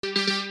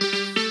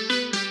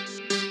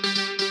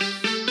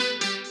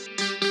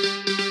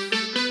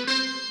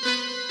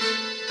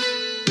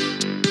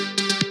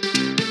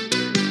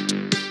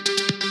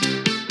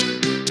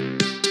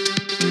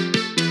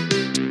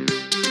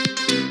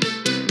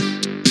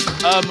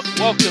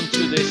Welcome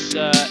to this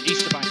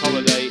Easter Bank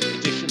Holiday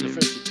edition, the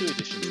first of two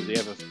editions of the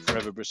Ever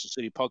Forever Bristol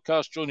City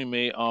podcast. Joining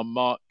me are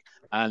Mark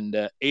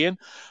and Ian.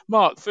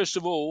 Mark, first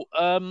of all,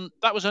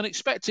 that was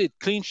unexpected.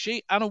 Clean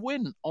sheet and a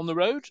win on the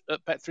road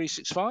at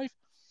Bet365.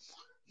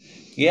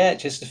 Yeah,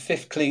 just the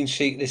fifth clean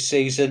sheet this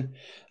season.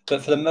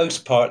 But for the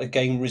most part, the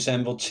game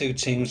resembled two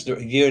teams that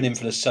were yearning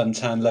for the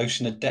suntan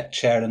lotion, a deck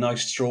chair, and a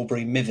nice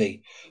strawberry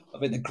mivvy. I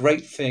think the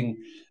great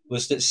thing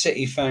was that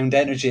City found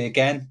energy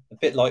again, a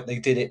bit like they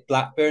did at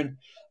Blackburn.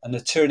 And the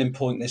turning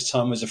point this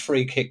time was a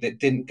free kick that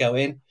didn't go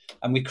in.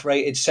 And we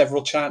created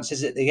several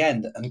chances at the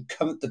end and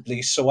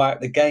comfortably saw out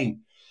the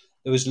game.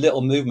 There was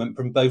little movement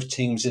from both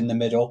teams in the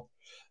middle.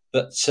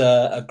 But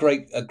a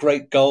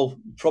great goal,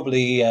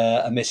 probably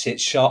a miss-hit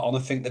shot on. I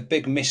think the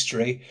big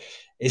mystery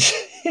is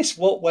is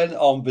what went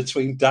on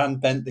between Dan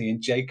Bentley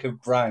and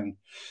Jacob Brown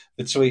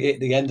between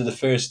at the end of the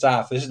first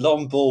half. This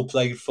long ball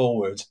played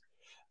forward,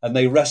 and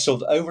they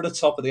wrestled over the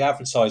top of the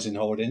advertising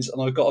hoardings.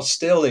 And I've got a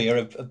still here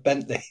of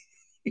Bentley.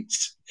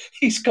 He's,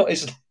 he's got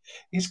his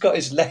he's got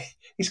his leg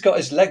he's got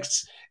his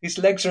legs. His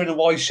legs are in a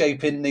Y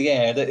shape in the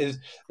air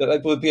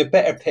that would be a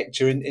better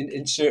picture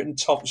in certain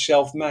top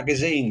shelf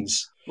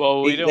magazines.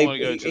 Well, we don't want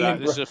to go into that.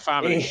 This is a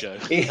family show.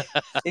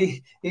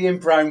 Ian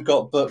Brown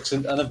got booked,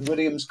 and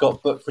Williams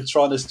got booked for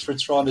trying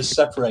to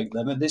separate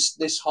them. And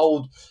this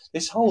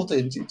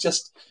holding,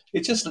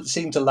 it just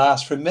seemed to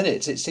last for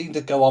minutes. It seemed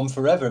to go on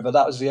forever. But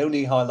that was the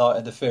only highlight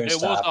of the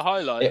first half. It was the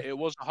highlight. It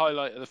was the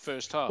highlight of the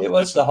first half. It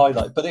was the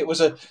highlight, but it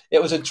was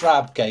a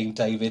drab game,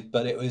 David.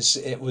 But it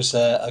was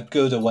a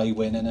good away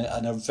win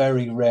and a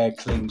very rare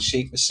clean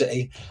sheet for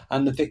City.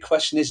 And the big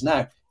question is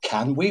now: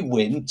 can we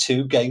win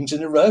 2 games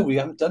in a row? We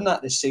haven't done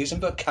that this season,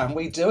 but can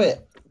we do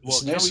it? Well,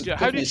 can we do?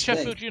 How did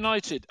Sheffield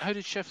United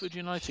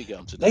get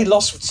on today? They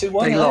lost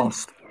 2-1. They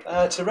lost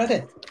to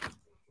Reading.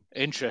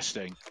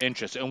 Interesting.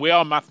 And we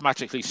are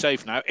mathematically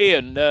safe now.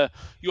 Ian,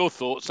 your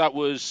thoughts? That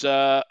was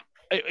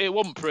it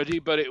wasn't pretty,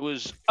 but it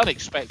was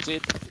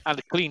unexpected and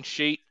a clean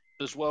sheet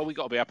as well. We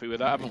got to be happy with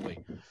that, haven't we?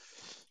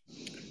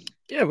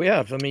 Yeah, we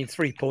have. I mean,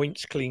 3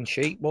 points, clean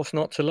sheet. What's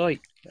not to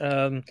like?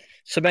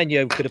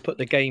 Semenyo could have put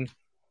the game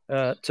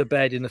to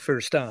bed in the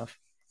first half.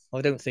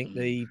 I don't think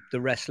the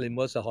wrestling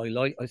was the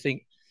highlight. I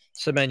think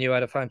Semenyo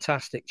had a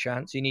fantastic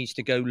chance. He needs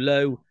to go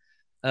low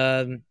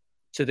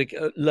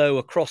low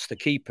across the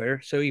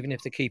keeper. So even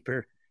if the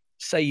keeper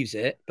saves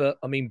it, but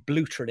I mean,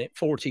 blootering it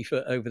 40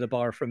 foot over the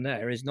bar from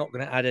there is not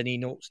going to add any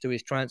noughts to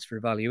his transfer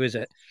value, is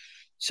it?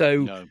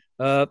 So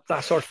no.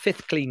 That's our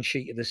 5th clean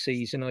sheet of the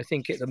season. I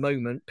think at the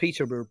moment,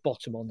 Peterborough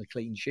bottom on the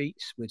clean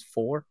sheets with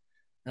 4.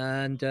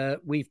 And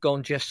we've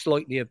gone just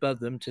slightly above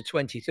them to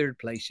 23rd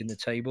place in the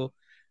table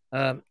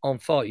on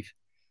 5.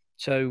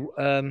 So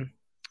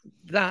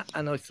that,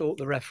 and I thought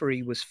the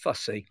referee was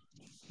fussy.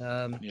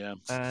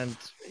 And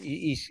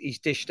he's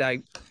dished out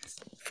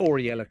 4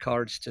 yellow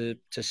cards to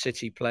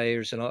City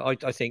players. And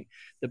I think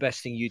the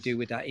best thing you do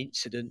with that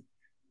incident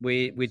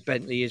with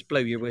Bentley is blow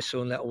your whistle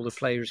and let all the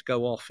players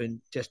go off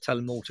and just tell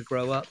them all to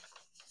grow up.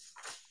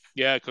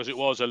 Yeah, because it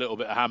was a little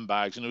bit of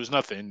handbags, and there was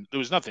nothing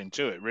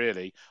to it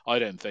really. I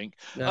don't think.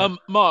 No.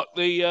 Mark,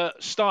 the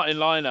starting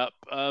lineup.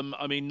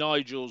 I mean,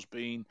 Nigel's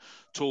been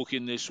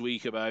talking this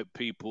week about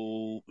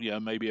people,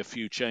 maybe a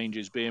few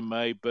changes being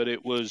made, but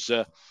it was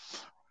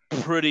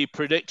pretty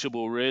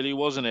predictable, really,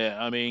 wasn't it?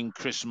 I mean,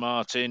 Chris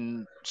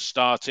Martin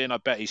starting. I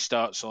bet he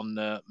starts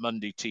on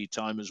Monday tea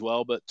time as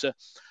well. But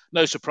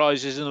no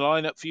surprises in the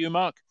lineup for you,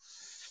 Mark?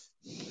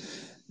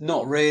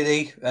 Not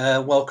really.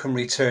 Welcome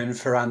return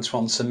for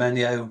Antoine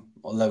Semenyo,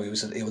 although he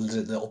was a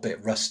little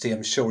bit rusty.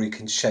 I'm sure he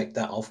can shake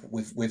that off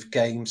with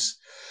games.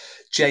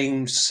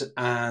 James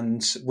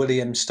and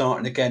Williams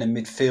starting again in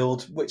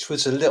midfield, which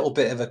was a little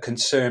bit of a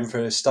concern for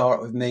a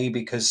start with me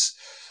because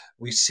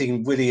we've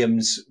seen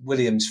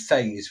Williams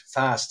fade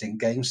fast in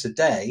games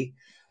today.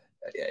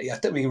 I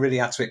don't think he really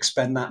had to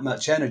expend that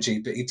much energy,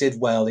 but he did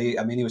well. He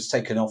was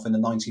taken off in the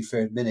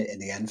 93rd minute in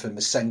the end for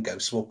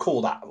Masengo. So we'll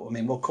call that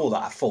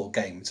a full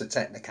game. It's a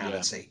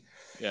technicality.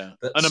 Yeah.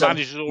 But, and the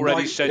manager's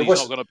already said he's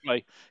not going to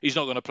play. He's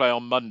not going to play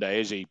on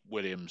Monday, is he,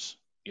 Williams?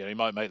 He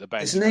might make the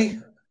bench. Isn't he?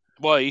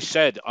 Well, he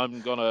said,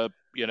 I'm going to,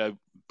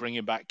 bring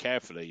him back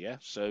carefully. Yeah.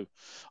 So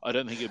I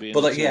don't think he'll be.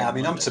 Well,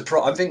 I'm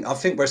surprised. I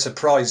think we're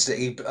surprised that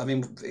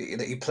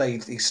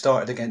he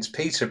started against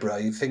Peterborough.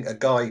 You think a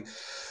guy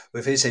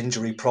with his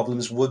injury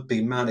problems would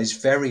be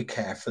managed very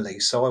carefully.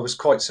 So I was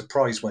quite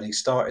surprised when he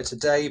started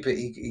today, but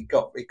he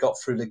got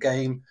through the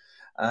game.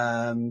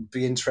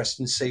 Be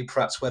interesting to see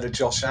perhaps whether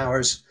Josh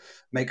Hours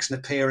makes an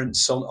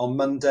appearance on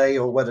Monday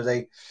or whether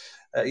they,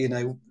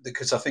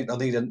 because I think they'll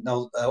need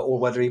or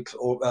whether he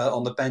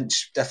on the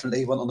bench.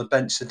 Definitely went on the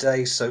bench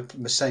today. So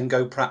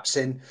Masengo perhaps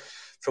in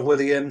for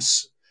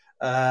Williams.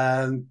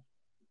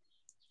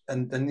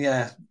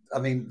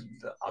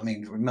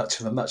 Much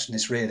of a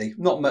muchness really.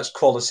 Not much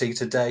quality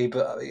today,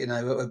 but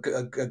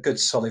a good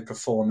solid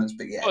performance.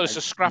 But yeah, it's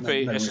a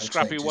scrappy 1-0 win.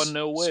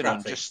 Scrappy.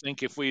 And just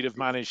think if we'd have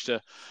managed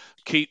to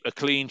keep a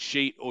clean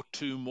sheet or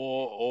 2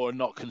 more, or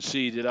not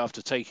conceded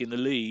after taking the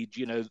lead,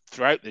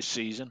 throughout this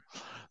season,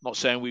 not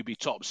saying we'd be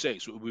top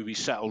 6, but we'd be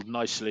settled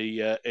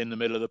nicely in the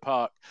middle of the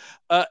park.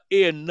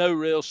 Ian, no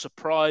real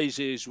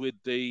surprises with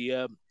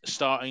the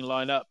starting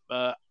lineup.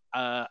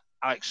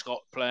 Alex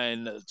Scott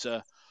playing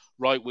at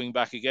right wing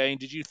back again.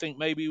 Did you think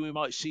maybe we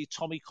might see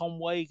Tommy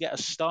Conway get a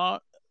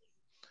start?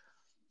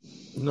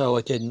 No,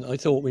 I didn't. I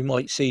thought we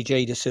might see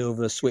Jay Da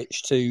Silva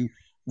switch to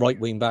right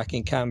wing back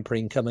and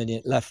Campering coming in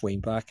at left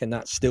wing back, and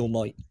that still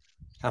might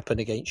happen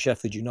against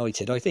Sheffield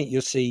United. I think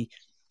you'll see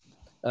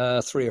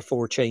 3 or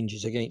 4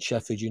 changes against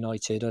Sheffield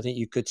United. I think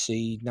you could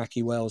see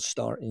Nahki Wells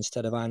start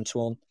instead of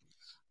Antoine.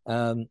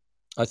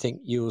 I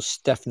think you'll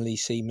definitely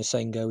see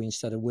Masengo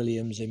instead of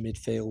Williams in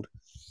midfield.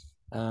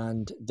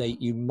 And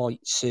you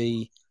might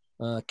see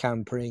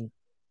Campering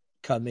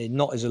come in,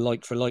 not as a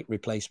like-for-like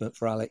replacement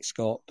for Alex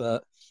Scott,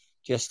 but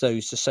just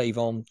those to save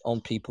on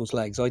people's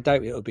legs. I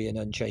doubt it'll be an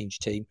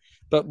unchanged team,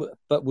 but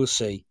we'll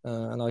see.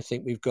 And I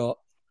think we've got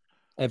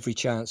every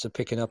chance of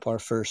picking up our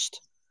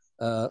first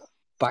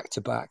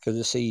back-to-back of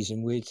the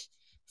season with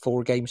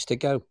 4 games to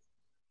go.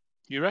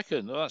 You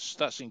reckon? Well,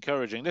 that's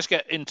encouraging. Let's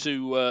get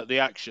into the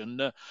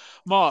action.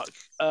 Mark,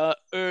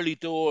 early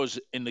doors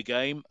in the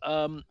game.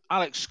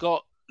 Alex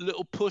Scott,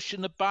 little push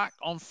in the back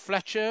on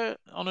Fletcher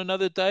on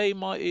another day.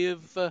 Might he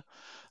have...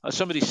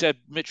 somebody said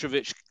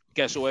Mitrovic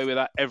gets away with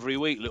that every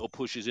week, little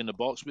pushes in the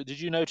box. But did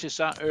you notice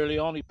that early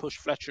on? He pushed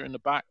Fletcher in the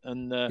back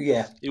and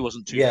he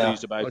wasn't too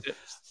pleased about it.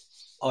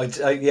 I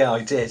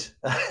did.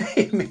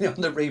 I mean, on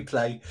the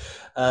replay,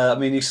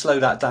 you slow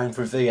that down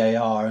for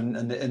VAR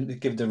and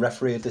give the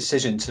referee a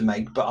decision to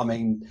make. But I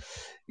mean,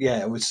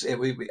 yeah,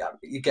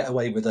 you get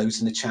away with those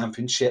in the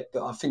Championship.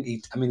 But I think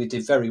he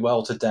did very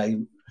well today.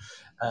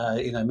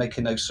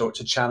 Making those sorts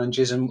of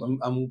challenges and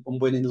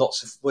winning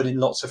lots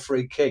of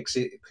free kicks.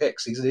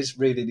 He's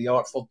really the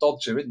artful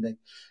dodger, isn't he?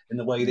 In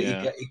the way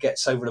that he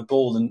gets over the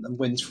ball and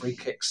wins free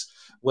kicks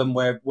when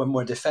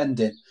we're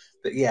defending.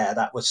 But yeah,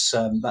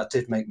 that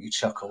did make me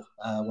chuckle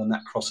when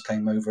that cross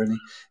came over and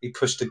he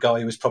pushed a guy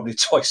who was probably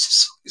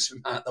twice the size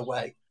out of the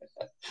way.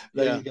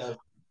 There you go.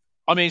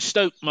 I mean,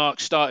 Stoke, Mark,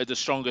 started the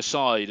stronger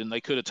side and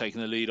they could have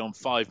taken the lead on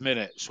 5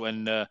 minutes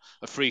when a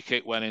free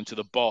kick went into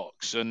the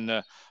box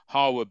and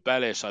Harwood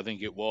Bellis, I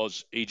think it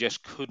was, he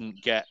just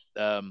couldn't get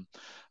a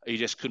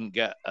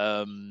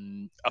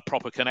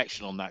proper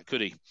connection on that,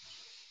 could he?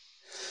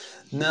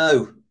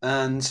 No,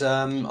 and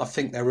I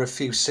think there were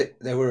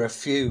a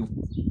few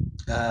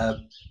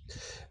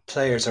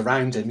players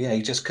around him. Yeah,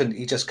 he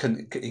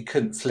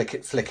couldn't flick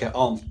it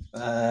on.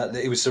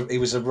 He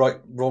was a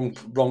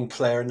wrong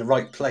player in the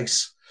right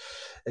place,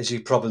 as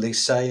you probably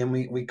say, and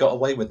we got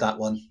away with that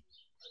one.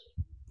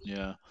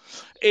 Yeah.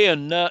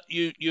 Ian,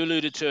 you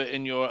alluded to it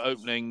in your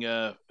opening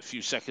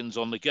few seconds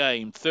on the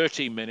game.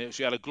 13 minutes,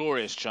 you had a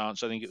glorious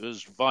chance. I think it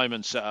was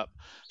Weimann set up.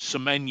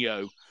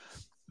 Semenyo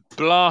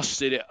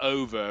blasted it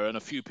over, and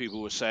a few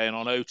people were saying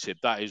on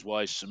OTIP that is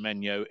why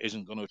Semenyo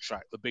isn't going to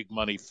attract the big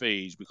money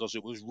fees, because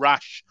it was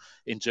rash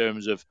in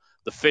terms of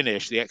the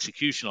finish, the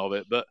execution of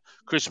it. But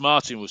Chris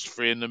Martin was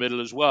free in the middle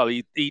as well.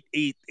 He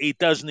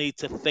does need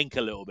to think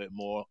a little bit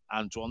more,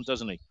 Antoine,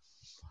 doesn't he?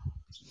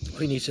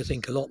 He needs to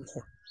think a lot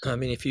more. I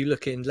mean, if you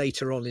look in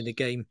later on in the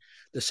game,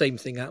 the same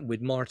thing happened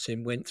with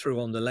Martin, went through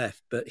on the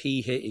left, but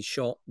he hit his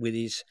shot with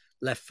his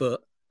left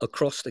foot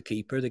across the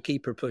keeper. The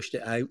keeper pushed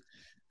it out,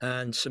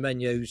 and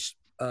Semenyo's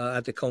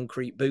had the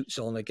concrete boots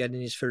on again,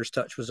 and his first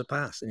touch was a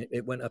pass, and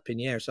it went up in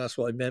the air. So that's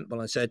what I meant when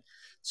I said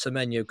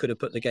Semenyo could have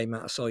put the game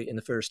out of sight in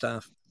the first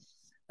half.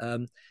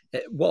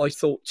 What I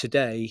thought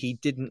today, he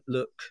didn't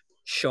look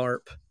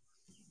sharp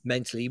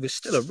mentally. He was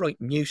still a right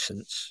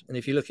nuisance. And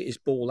if you look at his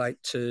ball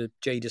out to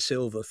Jay Da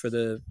Silva for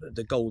the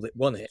goal that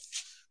won it,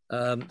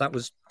 that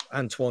was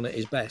Antoine at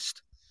his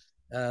best,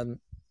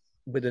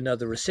 with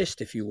another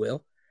assist, if you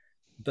will.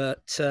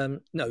 But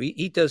no,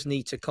 he does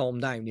need to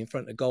calm down in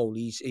front of goal.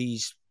 He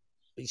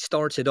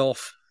started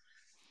off,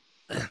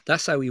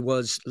 that's how he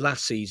was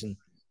last season,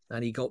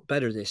 and he got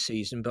better this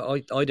season. But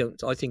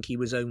I think he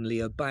was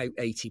only about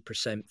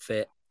 80%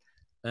 fit,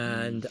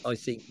 and I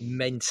think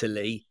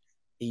mentally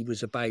he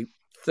was about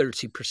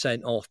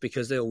 30% off,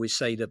 because they always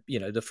say that,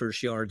 the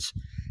first yard's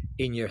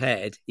in your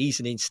head. He's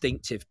an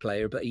instinctive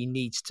player, but he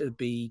needs to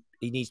be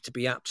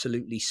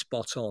absolutely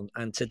spot on.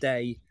 And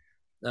today,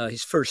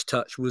 his first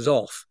touch was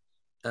off.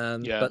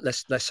 But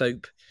let's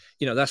hope.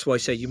 That's why I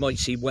say you might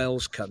see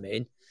Wells come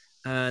in,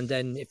 and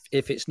then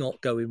if it's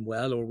not going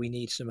well or we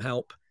need some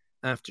help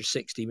after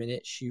 60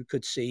 minutes, you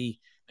could see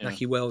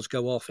Nahki Wells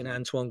go off and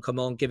Antoine come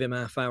on, give him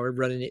half hour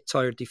running at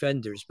tired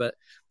defenders. But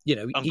he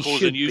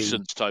cause a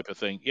nuisance type of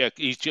thing. Yeah,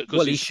 his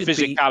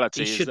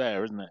physicality is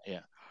there, isn't it? Yeah.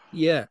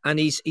 Yeah, and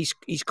he's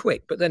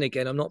quick. But then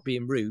again, I'm not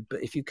being rude,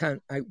 but if you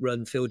can't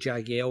outrun Phil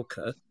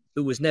Jagielka,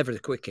 who was never the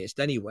quickest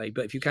anyway,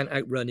 but if you can't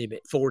outrun him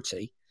at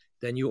 40,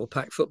 then you will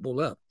pack football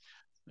up.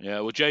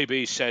 Yeah, well,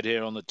 JB said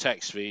here on the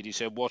text feed, he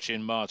said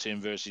watching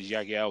Martin versus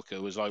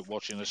Jagielka was like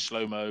watching a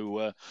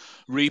slow-mo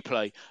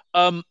replay.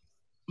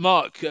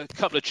 Mark, a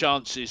couple of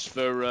chances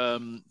for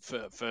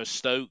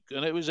Stoke,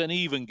 and it was an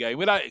even game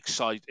without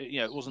exciting.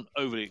 It wasn't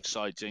overly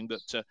exciting,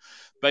 but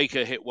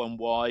Baker hit one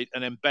wide,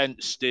 and then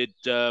Bents did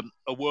a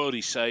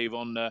worldy save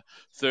on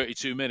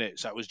 32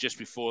 minutes. That was just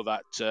before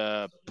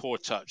that poor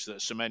touch that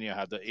Semenyo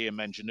had that Ian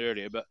mentioned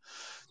earlier. But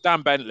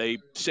Dan Bentley,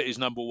 City's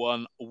number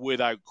one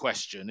without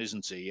question,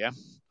 isn't he? Yeah.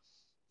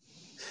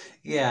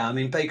 Yeah, I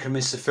mean, Baker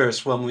missed the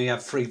first one. We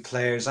had three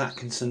players,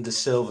 Atkinson, De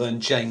Silva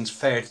and James,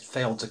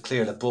 failed to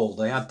clear the ball.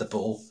 They had the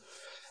ball,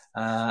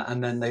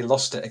 and then they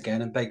lost it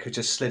again, and Baker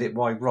just slid it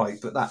wide right.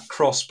 But that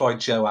cross by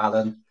Joe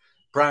Allen,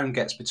 Brown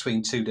gets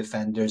between two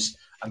defenders,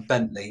 and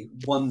Bentley,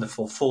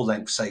 wonderful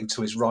full-length save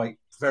to his right,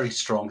 very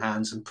strong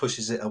hands, and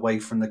pushes it away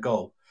from the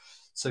goal.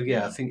 So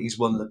yeah, I think he's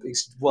one of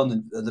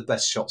the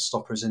best shot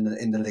stoppers in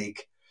the league,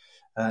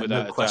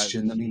 no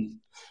question. I mean,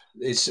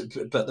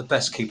 but the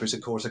best keepers,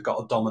 of course, have got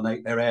to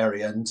dominate their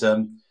area, and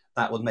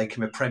that would make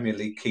him a Premier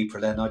League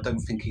keeper. Then I don't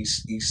think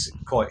he's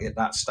quite at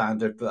that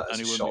standard, but and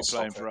he wouldn't be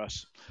playing for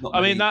us.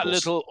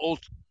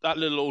 That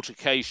little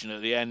altercation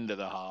at the end of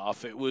the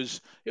half, it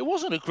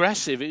wasn't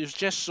aggressive. It was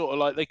just sort of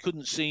like they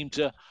couldn't seem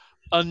to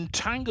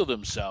untangle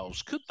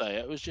themselves, could they?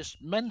 It was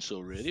just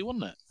mental, really,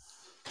 wasn't it?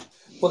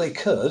 Well, they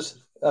could.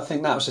 I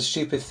think that was a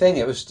stupid thing.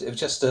 It was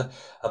just a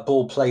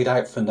ball played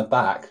out from the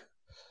back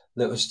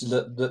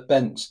that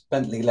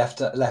Bentley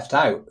left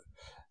out,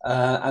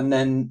 and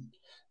then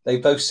they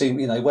both seemed,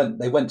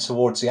 they went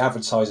towards the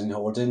advertising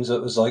hoardings.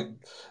 It was like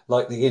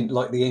the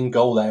in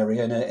goal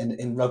area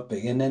in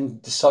rugby, and then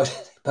decided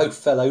they both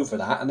fell over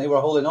that, and they were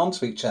holding on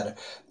to each other.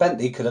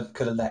 Bentley could have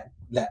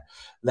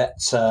let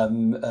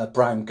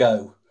Brown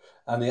go,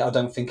 and I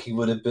don't think he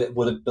would have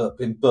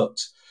been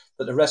booked.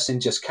 But the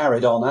wrestling just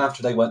carried on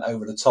after they went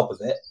over the top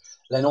of it.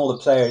 Then all the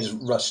players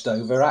rushed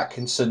over.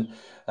 Atkinson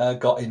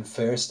got in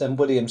first, then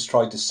Williams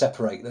tried to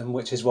separate them,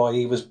 which is why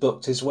he was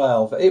booked as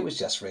well. But it was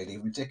just really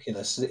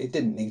ridiculous. It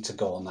didn't need to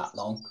go on that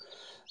long.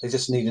 They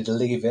just needed to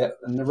leave it,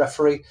 and the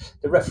referee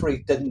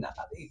didn't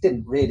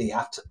really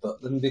have to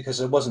book them because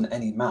there wasn't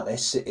any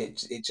malice.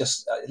 It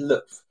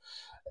looked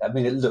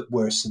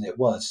worse than it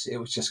was. It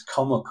was just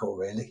comical,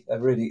 really. A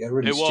really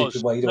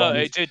stupid way to end.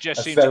 It did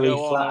just seem to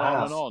go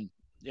on and on.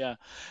 Yeah.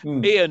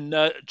 Ian,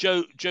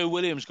 Joe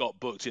Williams got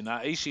booked in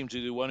that. He seemed to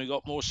be the one who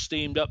got more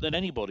steamed up than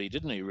anybody,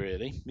 didn't he,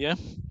 really? Yeah.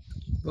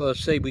 Well,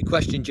 say we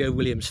questioned Joe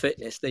Williams'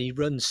 fitness, then he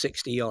runs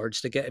 60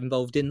 yards to get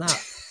involved in that.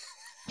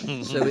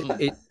 So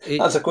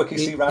that's the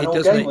quickest he ran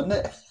all game, wasn't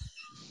it?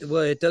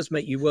 Well, it does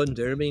make you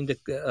wonder. I mean,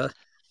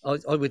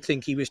 I would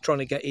think he was trying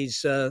to get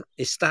his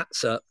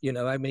stats up,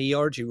 how many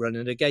yards you run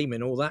in a game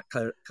and all that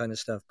kind of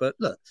stuff. But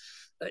look,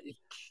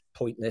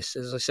 pointless.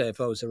 As I say,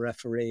 if I was a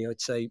referee,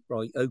 I'd say,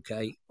 right,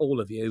 okay,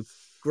 all of you,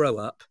 grow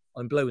up.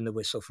 I'm blowing the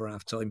whistle for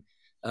halftime.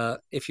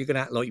 If you're going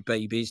to act like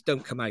babies,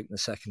 don't come out in the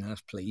second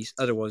half, please.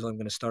 Otherwise, I'm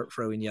going to start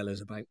throwing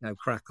yellows about. Now,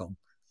 crack on.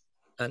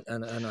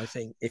 And I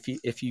think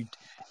if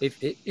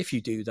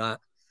you do that,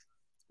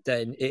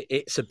 then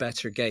it's a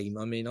better game.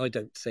 I mean, I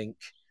don't know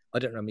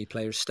how many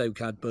players Stoke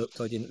had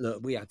booked. I didn't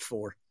look. We had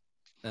 4,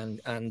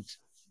 and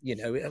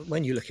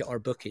when you look at our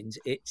bookings,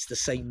 it's the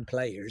same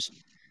players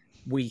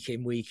week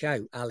in, week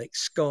out.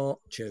 Alex Scott,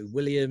 Joe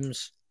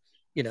Williams.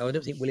 I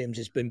don't think Williams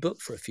has been booked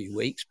for a few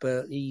weeks,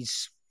 but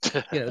he's,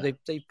 he's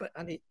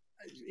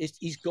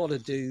got to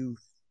do.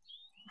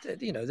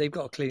 They've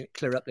got to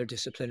clear up their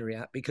disciplinary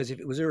act, because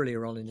if it was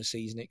earlier on in the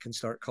season, it can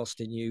start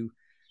costing you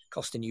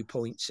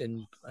points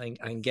and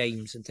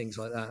games and things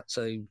like that.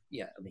 So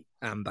yeah, I mean,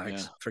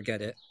 handbags,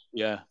 forget it.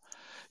 Yeah.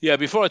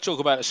 Before I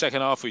talk about the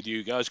second half with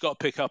you guys, got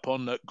to pick up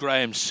on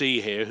Graham C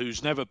here,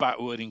 who's never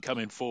backward in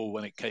coming forward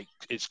when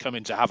it's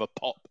coming to have a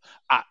pop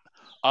at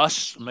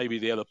us, maybe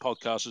the other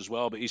podcasts as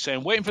well. But he's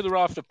saying, waiting for the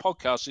raft of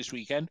podcasts this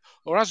weekend,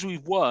 or as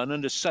we've won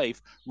and are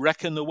safe,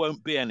 reckon there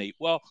won't be any.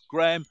 Well,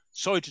 Graham,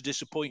 sorry to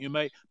disappoint you,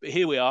 mate, but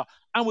here we are,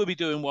 and we'll be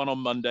doing one on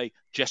Monday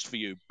just for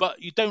you.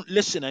 But you don't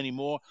listen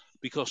anymore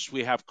because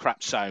we have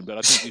crap sound, but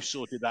I think we've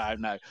sorted that out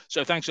now.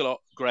 So thanks a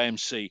lot, Graham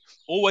C.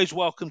 Always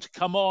welcome to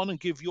come on and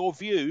give your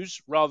views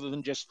rather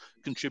than just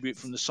contribute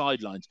from the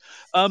sidelines.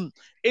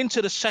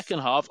 Into the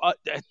second half,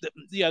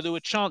 there were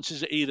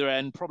chances at either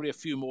end, probably a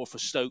few more for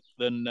Stoke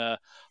than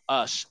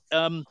us.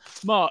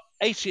 Mark,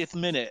 80th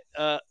minute,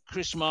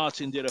 Chris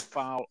Martin did a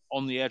foul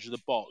on the edge of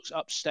the box,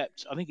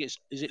 upstepped, I think is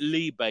it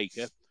Lee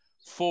Baker?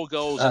 4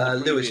 goals in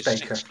the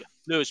previous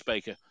Lewis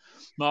Baker.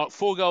 Mark,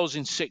 4 goals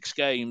in 6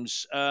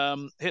 games,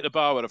 hit the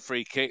bar with a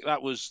free kick.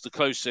 That was the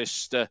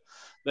closest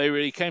they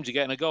really came to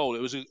getting a goal.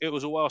 It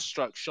was a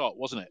well-struck shot,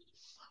 wasn't it?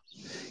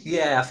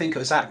 Yeah, I think it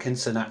was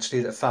Atkinson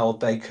actually that fouled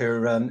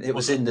Baker. It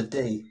was in the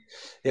D.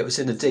 It was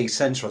in the D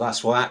central.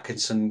 That's why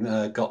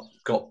Atkinson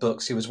got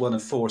booked. He was one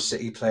of 4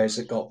 City players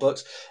that got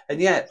booked.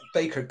 And yet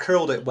Baker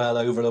curled it well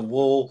over the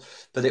wall,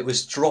 but it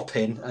was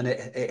dropping and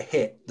it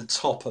hit the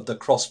top of the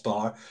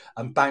crossbar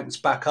and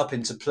bounced back up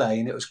into play,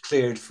 and it was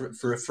cleared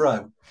for a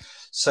throw.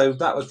 So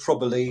that was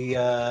probably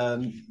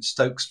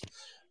Stoke's,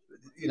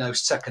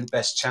 second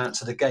best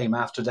chance of the game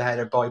after the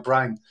header by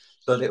Brown.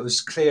 But it was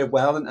cleared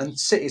well, and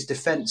City's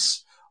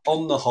defence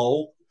on the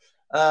whole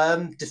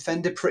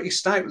defended pretty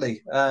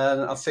stoutly.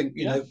 I think,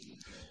 you know,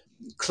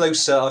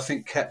 Closer, I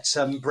think, kept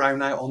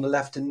Brown out on the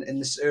left in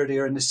this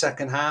earlier in the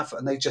second half,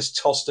 and they just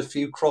tossed a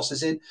few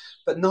crosses in.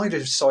 But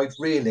neither side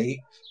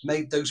really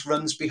made those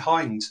runs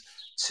behind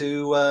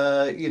to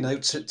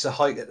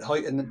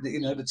heighten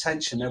the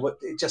tension.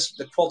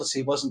 The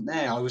quality wasn't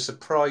there. I was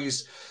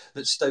surprised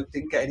that Stoke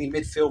didn't get any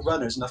midfield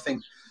runners, and I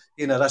think,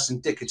 you know, that's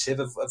indicative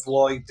of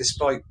why,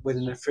 despite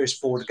winning their first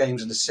 4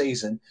 games of the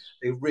season,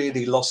 they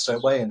really lost their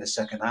way in the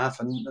second half,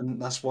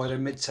 and that's why they're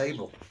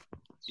mid-table.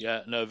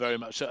 Yeah, no, very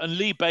much so. And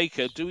Lee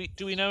Baker, do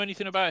we know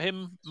anything about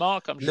him,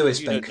 Mark? I'm Lewis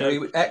sure Baker,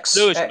 Lewis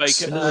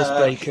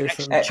Baker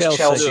from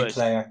Chelsea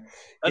player.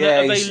 And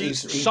have they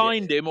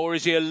signed him, or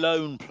is he a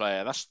loan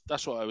player?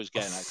 That's what I was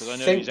getting at, because I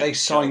know think they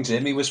signed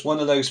him. He was one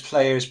of those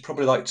players,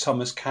 probably like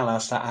Thomas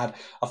Callas, that had.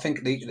 I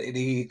think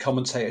the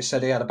commentator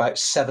said he had about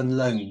 7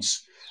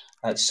 loans.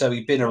 So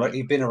he'd been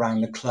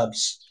around the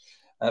clubs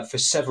for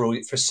several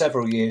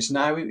years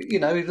now. You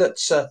know, he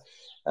looked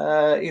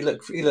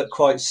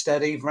quite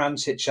steady.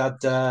 Vrancic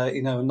had a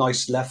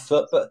nice left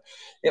foot, but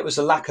it was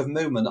a lack of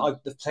movement.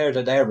 The player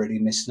that they're really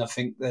missing, I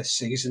think, this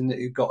season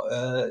who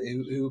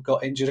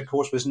got injured, of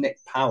course, was Nick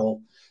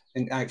Powell,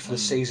 out for the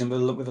season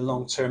with a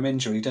long-term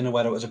injury. Don't know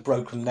whether it was a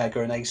broken leg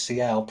or an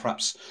ACL.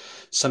 Perhaps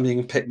somebody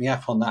can pick me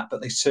up on that, but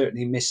they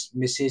certainly miss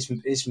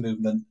his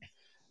movement.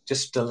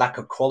 Just a lack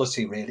of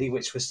quality, really,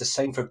 which was the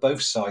same for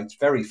both sides.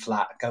 Very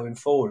flat going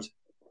forward.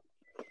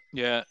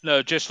 Yeah,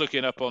 no, just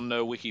looking up on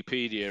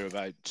Wikipedia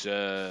about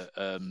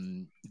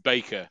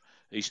Baker.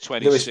 He's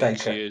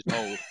 26 years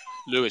old.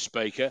 Lewis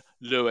Baker.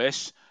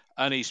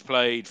 And he's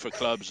played for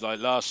clubs like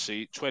last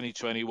season,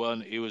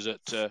 2021, he was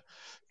at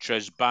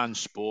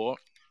Trabzonspor,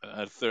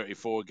 had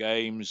 34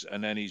 games,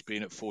 and then he's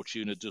been at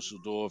Fortuna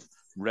Düsseldorf,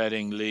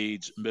 Reading,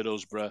 Leeds,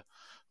 Middlesbrough,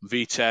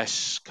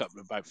 Vitesse,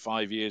 about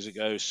 5 years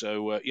ago.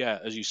 So,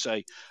 as you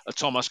say, a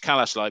Thomas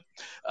Callas like.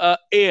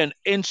 Ian,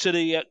 into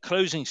the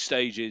closing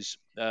stages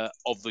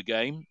of the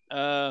game.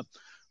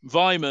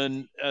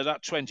 Weimann,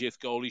 that 20th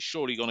goal, he's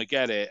surely going to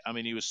get it. I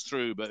mean, he was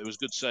through, but it was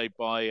good save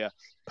by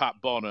Pat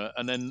Bonner.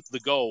 And then the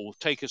goal.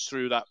 Take us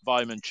through that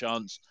Weimann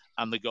chance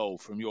and the goal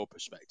from your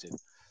perspective.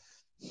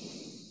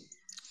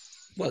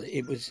 Well,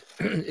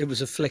 it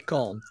was a flick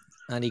on,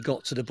 and he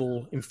got to the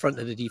ball in front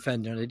of the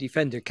defender, and the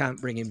defender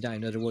can't bring him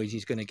down, otherwise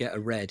he's going to get a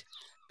red.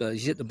 But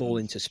he's hit the ball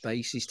into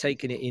space, he's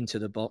taken it into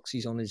the box,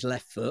 he's on his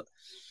left foot,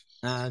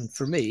 and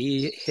for me,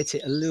 he hit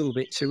it a little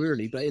bit too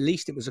early, but at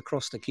least it was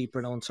across the keeper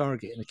and on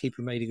target, and the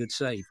keeper made a good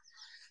save.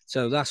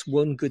 So that's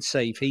one good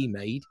save he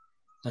made,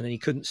 and then he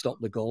couldn't stop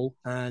the goal,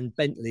 and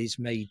Bentley's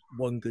made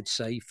one good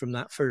save from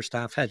that first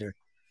half header.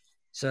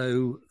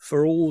 So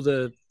for all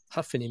the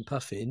huffing and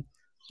puffing,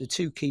 the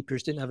two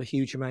keepers didn't have a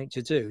huge amount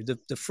to do.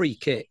 The free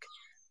kick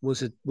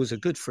was a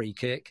good free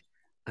kick,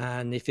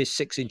 and if it's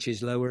 6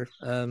 inches lower,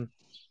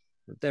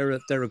 they're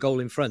a goal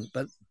in front.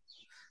 But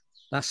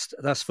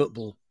that's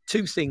football.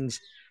 Two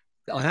things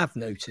that I have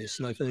noticed,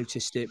 and I've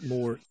noticed it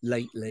more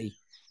lately,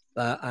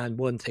 and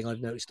one thing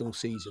I've noticed all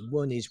season.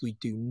 One is we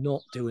do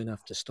not do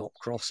enough to stop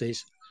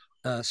crosses,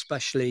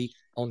 especially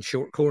on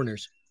short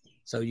corners.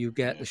 So you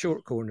get the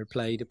short corner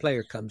play, the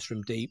player comes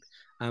from deep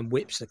and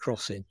whips the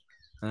cross in.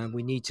 And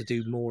we need to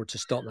do more to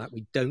stop that.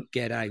 We don't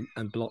get out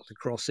and block the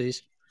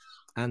crosses.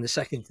 And the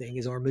second thing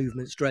is our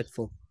movement's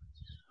dreadful.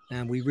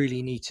 And we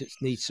really need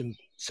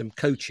some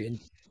coaching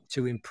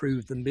to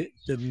improve the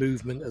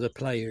movement of the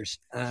players.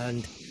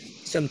 And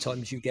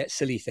sometimes you get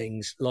silly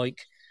things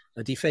like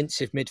a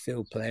defensive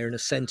midfield player and a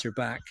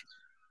centre-back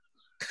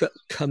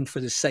come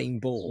for the same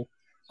ball,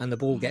 and the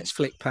ball gets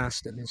flicked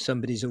past them and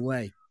somebody's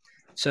away.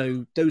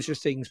 So those are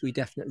things we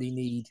definitely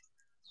need.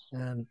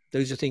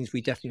 Those are things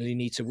we definitely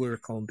need to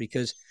work on,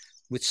 because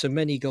with so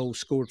many goals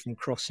scored from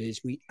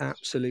crosses, we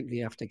absolutely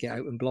have to get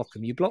out and block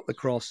them. You block the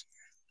cross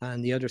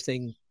and the other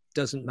thing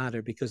doesn't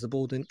matter because the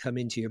ball didn't come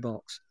into your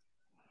box.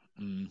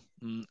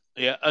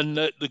 Yeah, and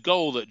the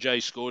goal that Jay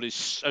scored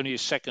is only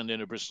his second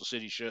in a Bristol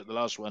City shirt. The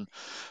last one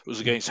was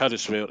against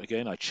Huddersfield.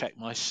 Again, I checked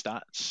my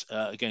stats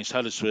against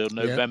Huddersfield,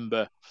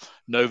 November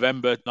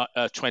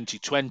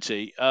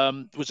 2020.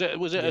 Was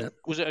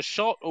it a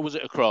shot or was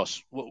it a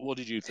cross? What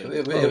did you think?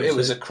 It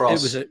was a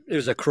cross. It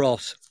was a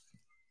cross.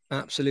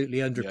 Absolutely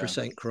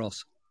 100%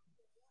 cross.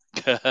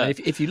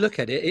 If you look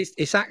at it,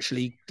 it's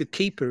actually the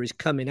keeper is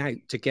coming out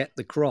to get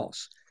the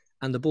cross,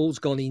 and the ball's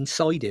gone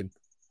inside him.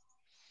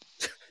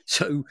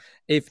 So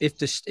if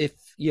he'd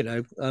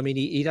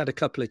had a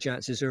couple of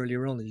chances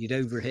earlier on and he'd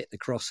overhit the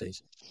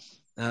crosses.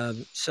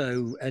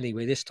 So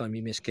anyway, this time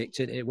he miskicked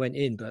it. It went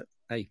in, but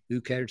hey, who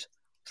cares?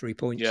 3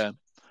 points.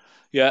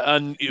 Yeah,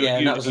 and you'd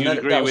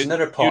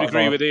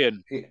agree with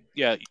Ian.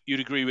 Yeah,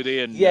 you'd agree with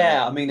Ian.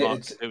 Yeah, I mean,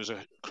 it was a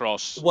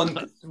cross.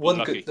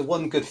 The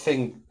one good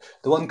thing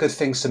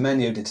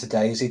Semenyo did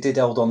today is he did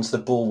hold on to the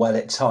ball well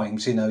at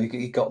times. You know,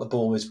 he got the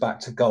ball with his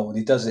back to goal, and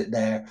he does it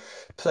there.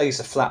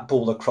 Plays a flat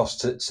ball across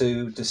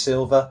to De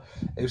Silva,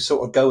 who's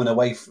sort of going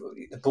away.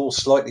 The ball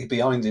slightly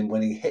behind him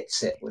when he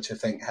hits it, which I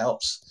think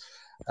helps.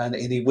 and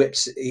he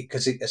whips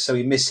it so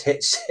he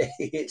mishits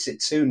he hits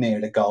it too near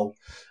the goal,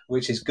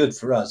 which is good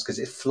for us because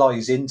it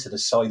flies into the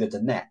side of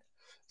the net.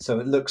 So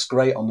it looks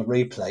great on the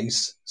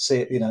replays.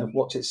 See it,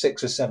 watch it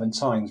 6 or 7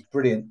 times.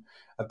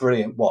 A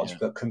brilliant watch,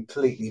 but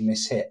completely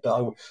mishit.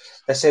 But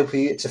let's hope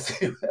he hits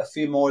a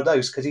few more of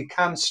those because he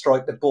can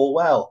strike the ball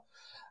well.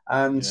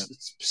 And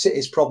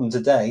City's problem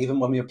today, even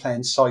when we were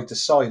playing side to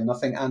side, and I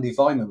think Andy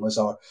Vyman was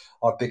our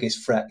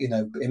biggest threat,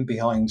 in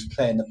behind,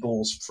 playing the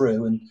balls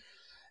through.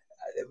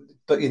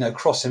 But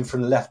crossing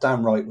from left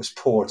and right was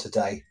poor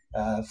today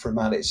from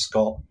Alex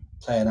Scott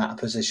playing out of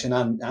position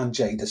and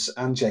Jay De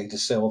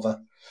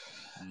Silva.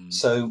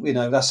 So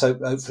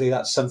hopefully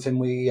that's something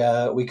we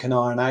can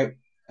iron out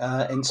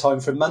in time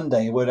for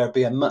Monday, where there'll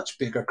be a much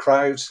bigger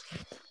crowd.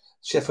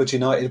 Sheffield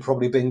United will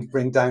probably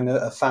bring down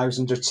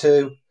 1,000 or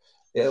 2.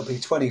 It'll be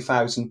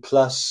 20,000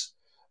 plus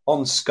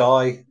on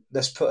Sky.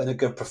 Let's put in a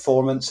good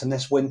performance and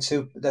let's win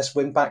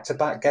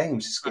back-to-back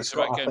games. It's got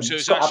to happen. So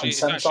it's actually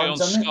on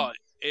Sky.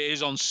 It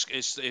is on.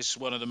 It's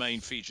one of the main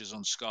features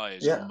on Sky.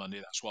 On Monday.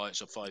 That's why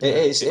it's a 5. It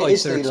is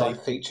the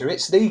live feature.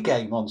 It's the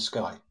game on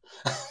Sky.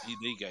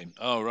 The game.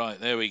 Oh, right.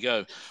 There we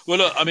go. Well,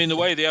 look, I mean, the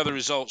way the other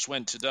results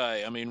went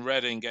today, I mean,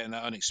 Reading getting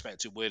that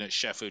unexpected win at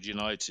Sheffield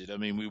United. I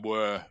mean, we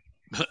were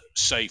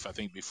safe, I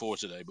think, before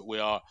today, but we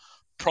are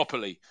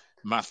properly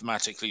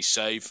mathematically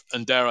safe.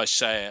 And dare I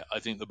say it, I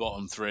think the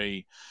bottom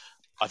 3,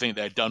 I think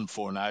they're done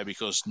for now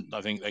because I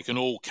think they can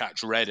all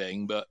catch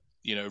Reading, but,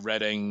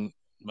 Reading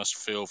must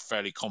feel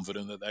fairly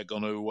confident that they're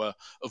going to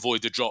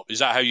avoid the drop. Is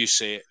that how you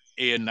see it,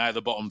 Ian? Now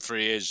the bottom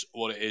 3 is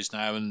what it is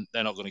now, and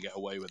they're not going to get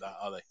away with that,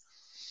 are they?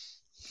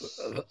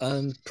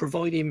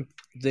 Providing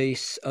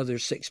this other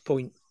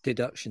 6-point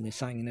deduction is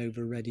hanging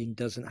over Reading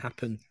doesn't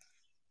happen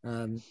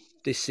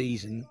this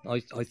season, I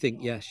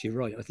think, yes, you're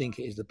right. I think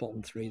it is the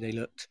bottom 3. They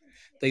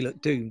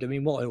look doomed. I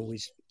mean, what I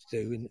always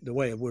do, and the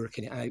way of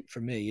working it out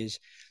for me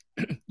is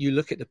you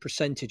look at the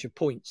percentage of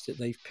points that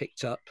they've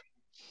picked up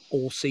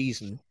all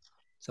season.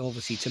 So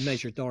obviously to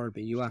measure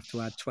Derby, you have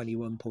to add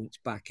 21 points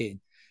back in.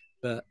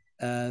 But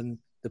the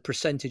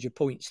percentage of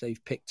points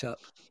they've picked up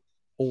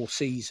all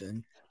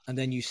season, and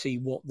then you see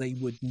what they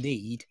would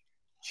need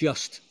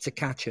just to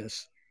catch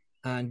us.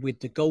 And with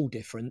the goal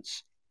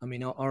difference, I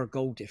mean, our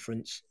goal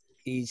difference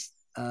is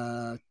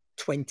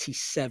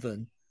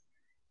 27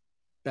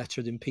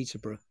 better than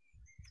Peterborough.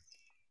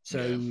 So,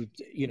 a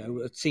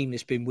team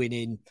that's been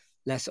winning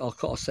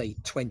I'll say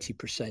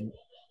 20%,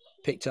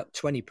 picked up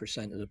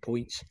 20% of the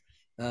points,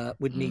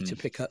 would need to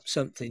pick up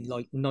something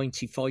like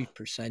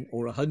 95%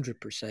 or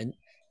 100%,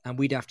 and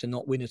we'd have to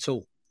not win at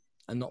all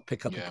and not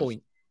pick up a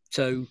point.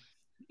 So,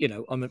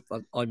 for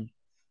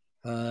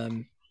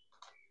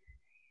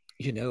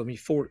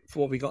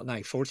what we got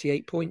now,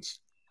 48 points.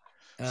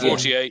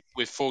 48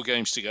 with 4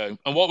 games to go.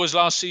 And what was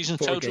last season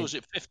total? Was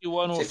it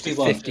 51 or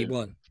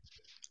 51?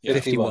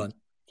 51. So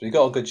we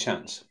got a good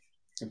chance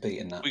of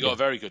beating that. We got a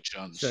very good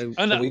chance. So, we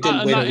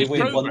didn't win.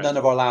 We won none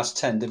of our last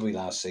 10, did we,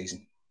 last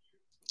season?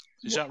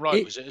 Is that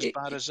right? Was it as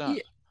bad as that?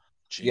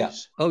 Yeah.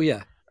 Oh,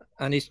 yeah.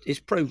 And it's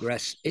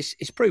progress.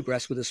 It's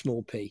progress with a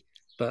small p.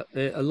 But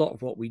a lot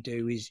of what we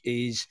do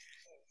is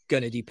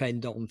going to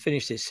depend on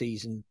finish this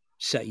season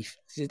safe.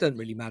 It doesn't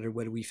really matter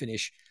whether we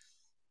finish,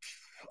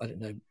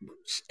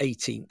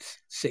 18th,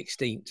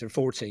 16th or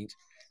 14th.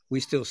 We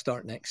still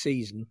start next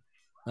season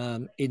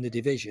in the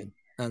division,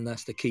 and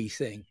that's the key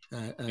thing.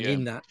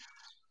 In that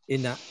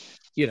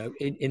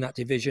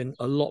division,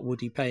 a lot will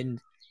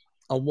depend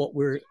on what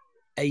we're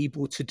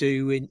able to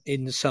do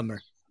in the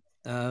summer.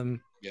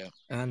 On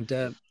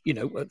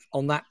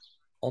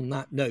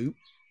that note,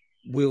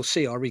 we'll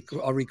see our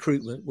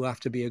recruitment will have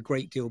to be a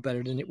great deal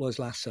better than it was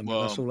last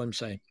summer. That's all I'm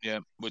saying.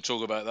 Yeah, we'll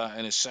talk about that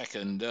in a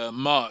second.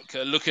 Mark,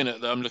 I'm looking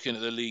at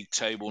the league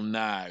table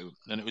now,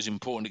 and it was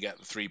important to get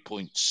the 3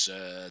 points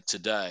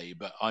today,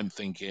 but I'm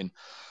thinking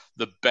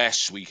the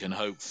best we can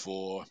hope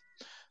for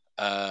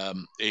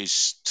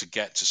is to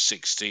get to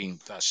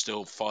 16th. That's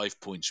still 5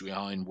 points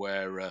behind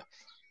where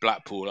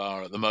Blackpool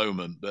are at the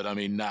moment, but I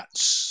mean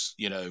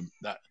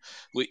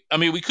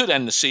we could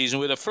end the season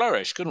with a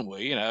flourish, couldn't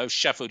we?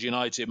 Sheffield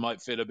United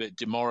might feel a bit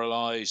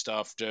demoralised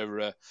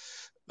after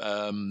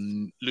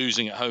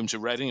losing at home to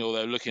Reading,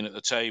 although looking at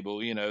the table,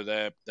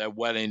 they're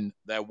well in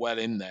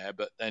there.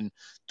 But then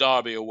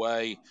Derby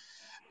away,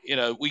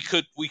 we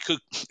could.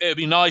 It'd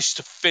be nice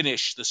to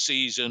finish the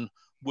season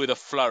with a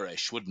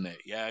flourish, wouldn't it?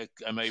 Yeah,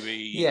 and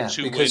maybe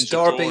 2 wins,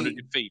 Derby, a draw and a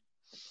defeat.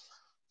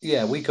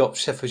 Yeah, we got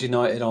Sheffield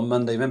United on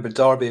Monday. Remember,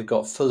 Derby have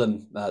got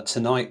Fulham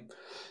tonight.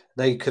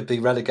 They could be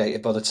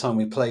relegated by the time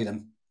we play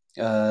them.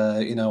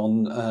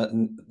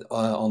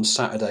 On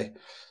Saturday.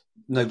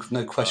 No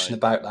question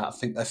about that.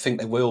 I think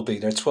they will be.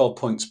 They're 12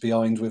 points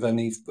behind with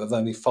only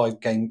 5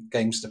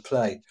 games to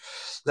play.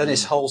 Then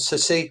it's Hull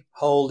City.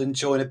 Hull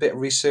enjoying a bit of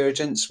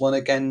resurgence. Won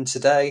again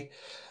today.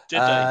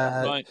 Did they?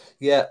 Right.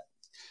 Yeah.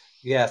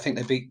 I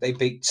think they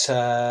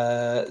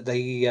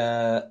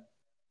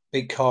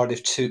beat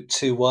Cardiff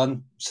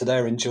 2-1, so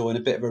they're enjoying a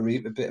bit of a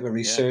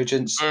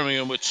resurgence. Yeah.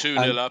 Birmingham were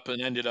 2-0 up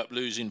and ended up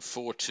losing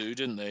 4-2,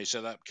 didn't they?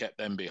 So that kept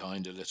them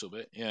behind a little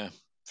bit. Yeah.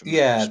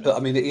 Yeah, but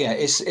I mean,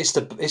 it's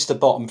the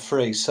bottom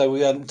three.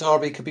 So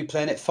Derby could be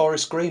playing at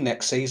Forest Green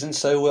next season.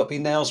 So it'll be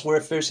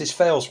Nailsworth versus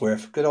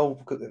Failsworth. Good on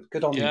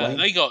you, Wayne.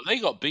 They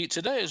got beat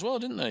today as well,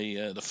 didn't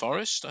they? The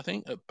Forest, I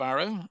think, at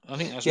Barrow. I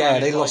think that's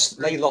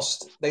they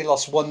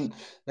lost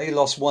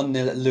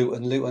 1-0 at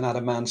Luton. Luton had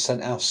a man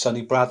sent out,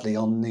 Sonny Bradley,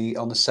 on the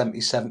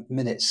 77th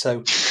minute.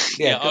 So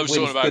I was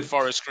talking about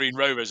Forest Green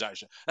Rovers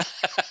actually.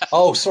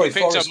 Oh, sorry,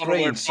 Forest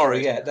Green.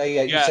 Sorry,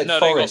 you said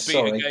Forest.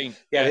 Sorry, again.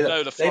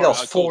 They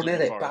lost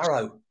 4-0 at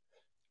Barrow.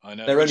 I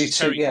know. They're only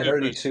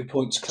 2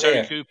 points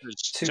clear. Terry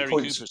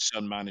Cooper's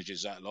son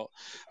manages that lot.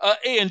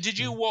 Ian, did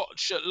you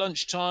watch at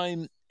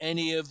lunchtime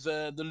any of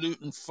the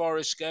Luton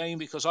Forest game?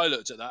 Because I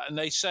looked at that, and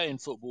they say in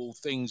football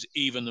things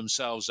even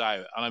themselves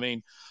out. And I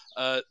mean,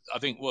 I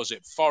think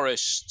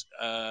Forest?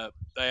 They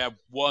had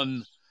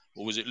one,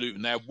 or was it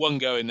Luton? They had one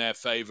go in their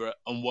favour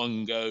and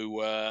one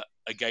go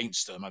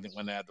against them. I think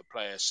when they had the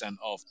player sent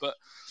off, but.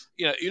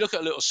 You look at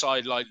a little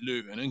side like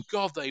Luton, and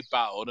God, they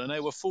battled, and they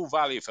were full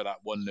value for that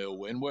 1-0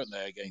 win, weren't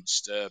they,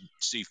 against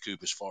Steve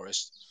Cooper's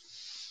Forest?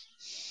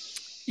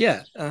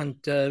 Yeah, and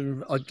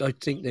I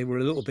think they were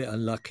a little bit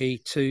unlucky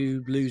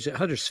to lose at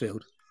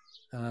Huddersfield.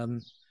 I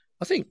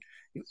think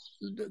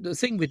the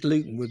thing with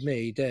Luton with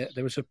me, there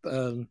was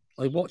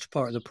I watched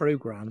part of the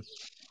programme,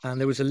 and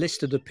there was a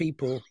list of the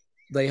people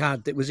they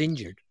had that was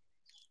injured.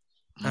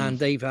 And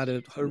they've had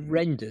a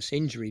horrendous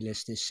injury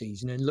list this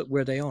season, and look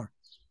where they are.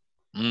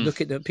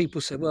 Look at the people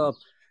say, well,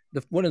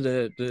 one of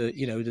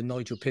the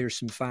Nigel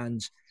Pearson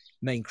fans'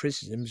 main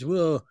criticisms,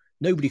 well,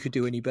 nobody could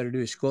do any better to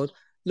his squad.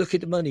 Look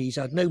at the money. He's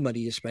had no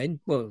money to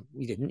spend. Well,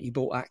 he didn't. He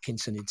bought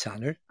Atkinson and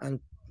Tanner, and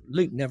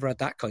Luton never had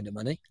that kind of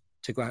money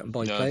to go out and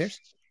buy players.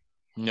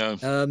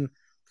 No.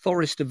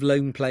 Forest have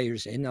loaned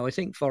players in. Now, I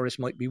think Forest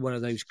might be one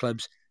of those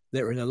clubs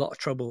that are in a lot of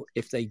trouble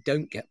if they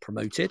don't get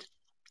promoted.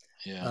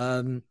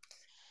 Yeah.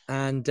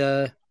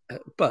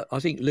 But I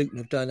think Luton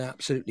have done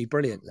absolutely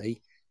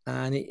brilliantly.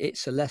 And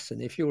it's a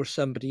lesson. If you're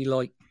somebody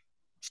like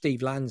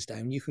Steve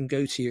Lansdowne, you can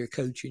go to your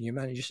coach and your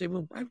manager and say,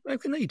 well, how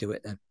can they do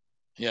it then?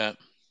 Yeah.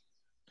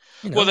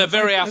 Well, they're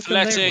very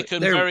athletic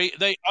and very.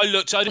 I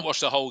didn't watch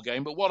the whole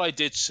game, but what I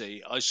did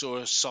see, I saw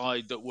a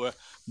side that were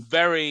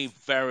very,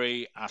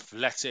 very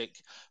athletic,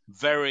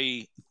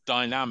 very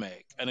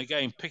dynamic. And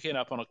again, picking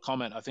up on a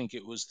comment, I think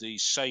it was the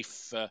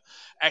safe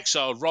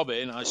exiled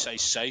Robin. I say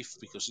safe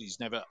because he's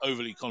never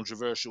overly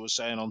controversial, was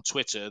saying on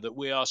Twitter that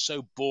we are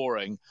so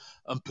boring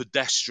and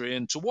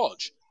pedestrian to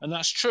watch, and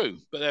that's true.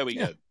 But there we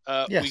go.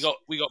 Yes.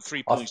 We got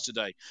 3 points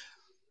today.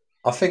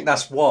 I think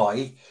that's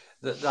why.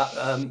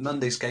 That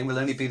Monday's game will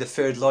only be the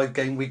third live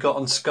game we got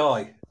on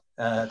Sky.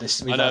 This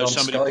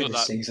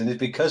season is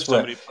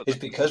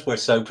because we're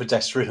so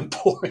pedestrian and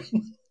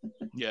boring.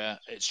 Yeah,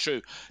 it's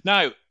true.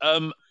 Now,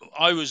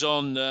 I was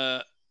on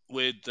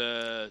with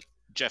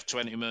Jeff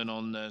Twentyman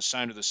on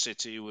Sound of the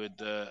City with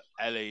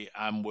Ellie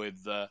and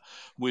with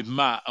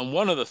Matt, and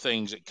one of the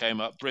things that came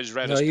up, Briz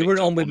Red. No, you weren't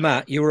on with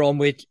Matt. You were on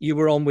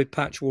with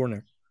Patch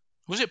Warner.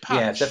 Was it Patch?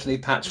 Yeah, definitely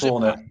Patch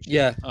Warner.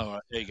 Yeah. All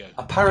right, there you go.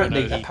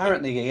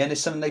 Apparently, Ian,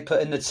 it's something they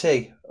put in the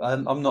tea.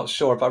 I'm not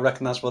sure, but I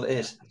reckon that's what it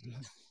is.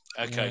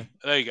 Okay,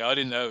 There you go. I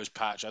didn't know it was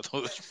Patch. I thought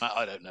it was Matt.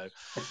 I don't know.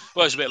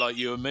 Well, it's a bit like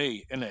you and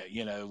me, isn't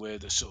it? We're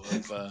the sort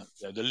of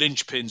the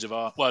linchpins of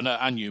our. Well, no,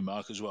 and you,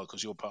 Mark, as well,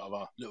 because you're part of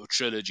our little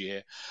trilogy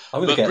here.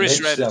 But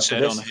Briz Red has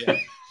said on here.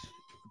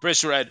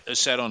 Briz Red has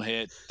said on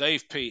here,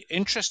 Dave P.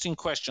 Interesting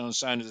question on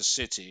Sound of the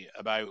City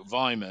about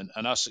Vyman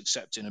and us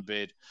accepting a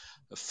bid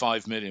of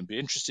 5 million. Be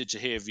interested to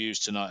hear views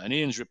tonight. And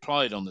Ian's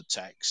replied on the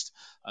text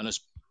and has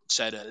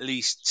said at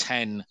least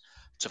 10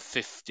 to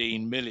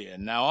 15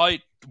 million. Now,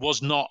 it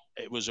was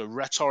a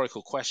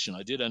rhetorical question.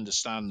 I did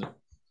understand that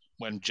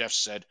when Jeff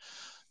said,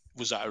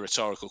 was that a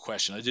rhetorical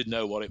question? I didn't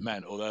know what it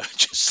meant, although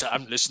I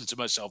haven't listened to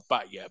myself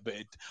back yet, but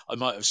I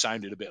might have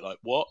sounded a bit like,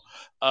 what?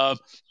 I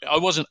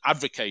wasn't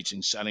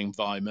advocating selling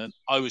Vyman.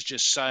 I was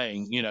just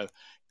saying,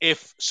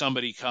 if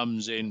somebody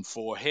comes in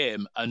for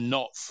him and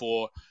not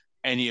for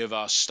any of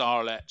our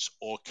starlets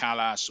or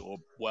Callas or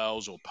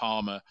Wells or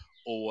Palmer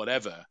or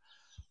whatever,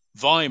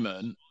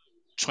 Vyman,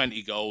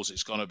 20 goals,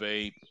 it's going to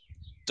be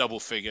double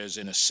figures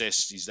in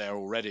assists. He's there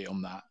already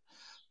on that.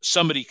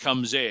 Somebody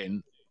comes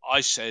in,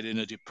 I said in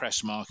a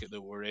depressed market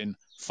that we're in,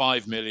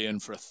 5 million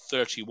for a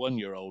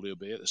 31-year-old who'll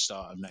be at the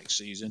start of next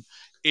season.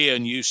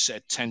 Ian, you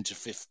said 10 to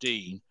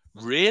 15.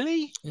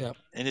 Really? Yeah.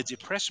 In a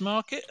depressed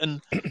market?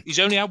 And he's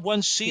only had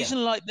one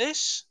season like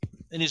this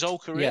in his whole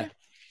career?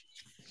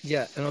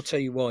 Yeah, and I'll tell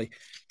you why.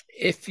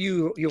 If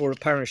you're a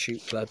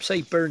parachute club,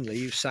 say Burnley,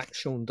 you sacked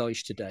Sean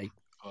Dyche today.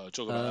 I'll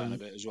talk about that in a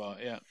bit as well,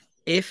 yeah.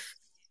 If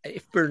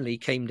Burnley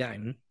came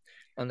down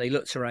and they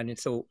looked around and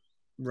thought,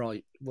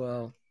 right,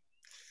 well,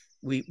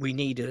 we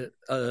need a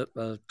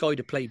guy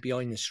to play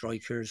behind the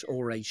strikers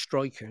or a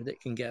striker that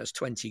can get us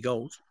 20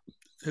 goals,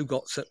 who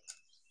got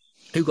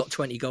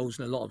 20 goals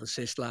and a lot of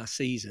assists last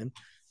season.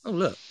 Oh,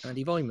 look,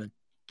 Andy Vyman.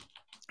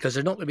 Because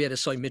they're not going to be able to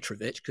sign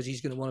Mitrovic because he's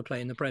going to want to play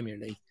in the Premier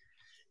League.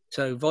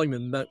 So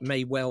Vyman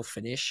may well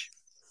finish.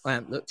 I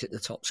haven't looked at the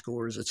top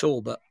scorers at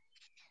all, but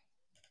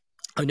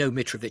I know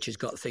Mitrovic has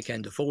got a thick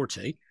end of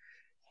 40.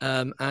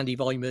 Andy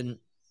Weimann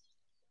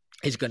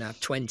is going to have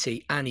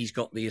 20, and he's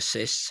got the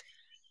assists,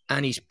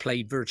 and he's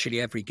played virtually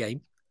every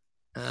game.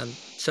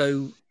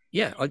 So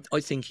yeah, I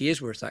think he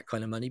is worth that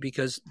kind of money,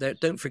 because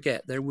don't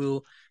forget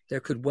there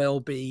could well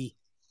be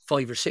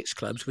 5 or 6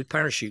 clubs with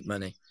parachute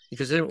money,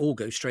 because they don't all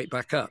go straight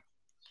back up,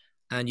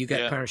 and you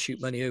get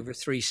parachute money over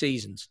 3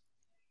 seasons.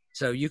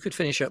 So you could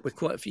finish up with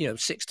quite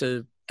 6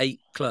 to 8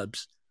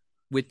 clubs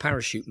with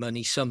parachute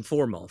money, some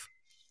form of.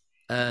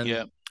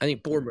 I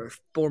think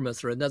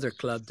Bournemouth are another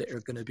club that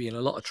are going to be in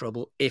a lot of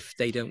trouble if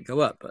they don't go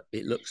up, but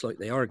it looks like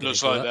they are going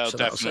to go up.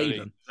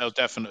 They'll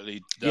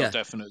definitely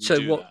so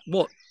do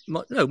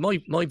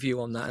that. My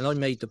view on that, and I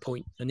made the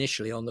point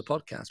initially on the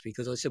podcast,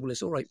 because I said, well,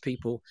 it's all right,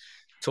 people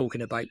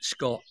talking about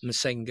Scott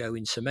Masengo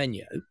in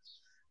Semenyo.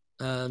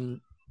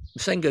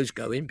 Masengo's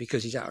going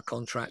because he's out of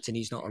contract and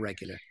he's not a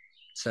regular,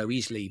 so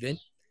he's leaving,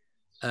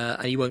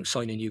 and he won't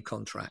sign a new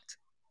contract.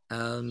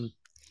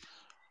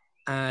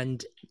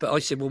 But I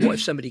said, well, what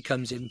if somebody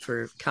comes in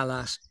for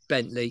Kalas,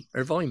 Bentley,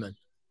 or Weimann?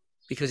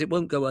 Because it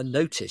won't go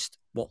unnoticed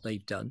what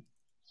they've done.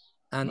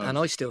 And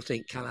I still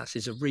think Kalas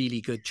is a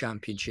really good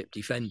championship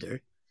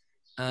defender.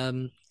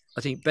 I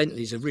think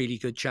Bentley's a really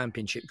good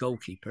championship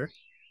goalkeeper.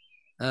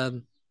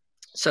 And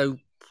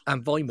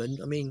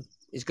Weimann, I mean,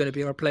 is going to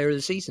be our player of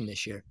the season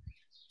this year.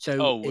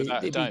 So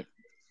without a doubt.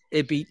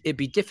 It'd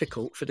be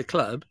difficult for the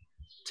club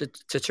to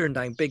turn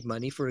down big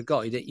money for a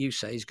guy that you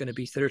say is going to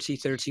be 30,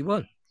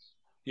 31.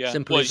 Yeah,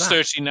 well, he's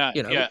 30 now.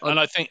 And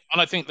I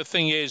think the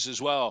thing is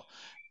as well,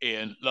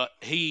 Ian, like,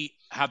 he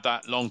had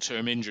that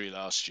long-term injury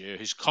last year.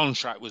 His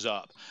contract was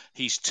up.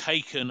 He's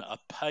taken a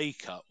pay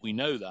cut. We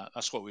know that.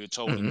 That's what we were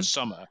told in the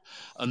summer.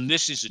 And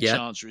this is a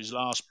chance for his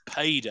last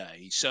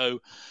payday.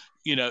 So,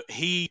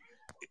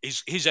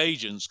 his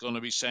agent's going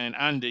to be saying,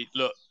 Andy,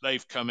 look,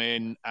 they've come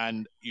in,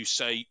 and you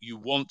say you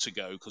want to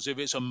go, because if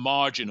it's a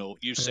marginal,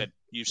 you said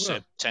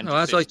 10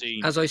 to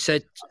 15. As I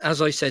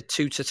said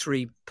 2 to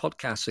 3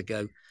 podcasts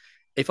ago,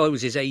 if I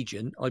was his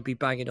agent, I'd be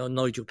banging on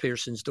Nigel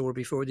Pearson's door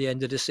before the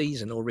end of the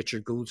season, or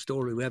Richard Gould's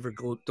door, whoever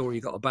door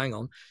you got to bang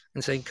on,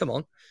 and saying, come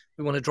on,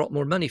 we want to drop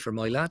more money for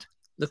my lad.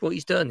 Look what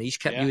he's done. He's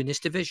kept you in this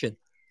division.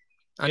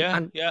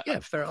 And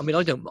fair. I mean,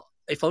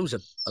 if I was a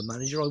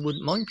manager, I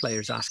wouldn't mind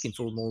players asking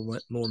for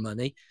more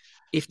money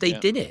if they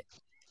did it.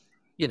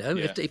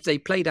 If they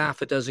played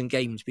half a dozen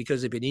games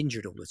because they've been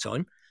injured all the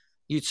time,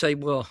 you'd say,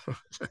 well,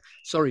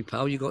 sorry,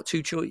 pal, you got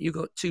two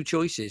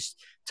choices.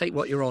 Take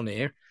what you're on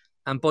here.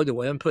 And by the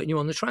way, I'm putting you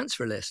on the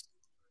transfer list.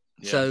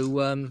 Yeah.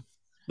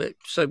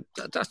 So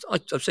that's,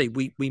 I'd say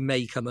we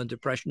may come under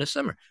pressure in the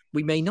summer.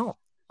 We may not.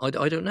 I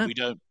don't know. We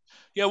don't.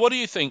 Yeah. What do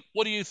you think?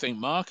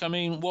 Mark? I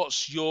mean,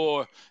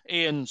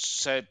 Ian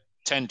said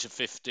 10 to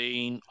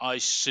 15. I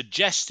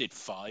suggested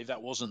 5.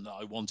 That wasn't that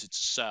I wanted to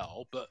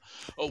sell, but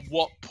at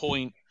what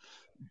point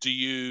do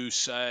you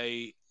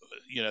say,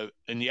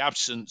 in the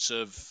absence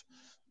of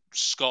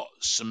Scott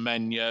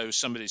Semenyo,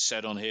 somebody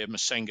said on here,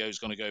 Masengo is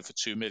going to go for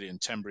 2 million.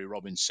 Tenbury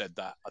Robbins said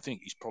that. I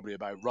think he's probably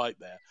about right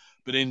there.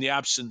 But in the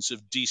absence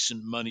of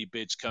decent money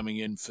bids coming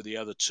in for the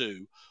other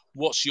 2,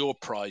 what's your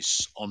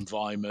price on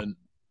Weimann?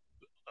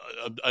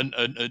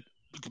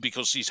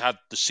 Because he's had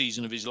the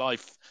season of his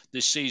life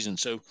this season.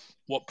 So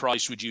what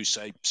price would you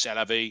say, c'est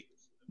la vie,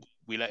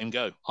 we let him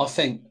go? I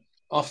think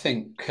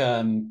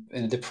in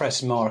a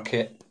depressed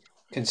market,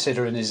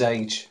 considering his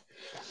age,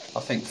 I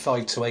think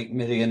 5 to 8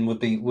 million would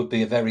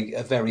be a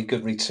very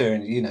good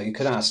return. You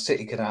could ask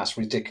City could ask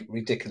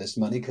ridiculous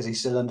money because he's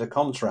still under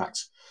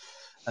contract,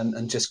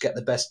 and just get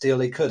the best deal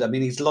he could. I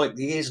mean, he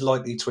is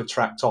likely to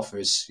attract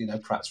offers.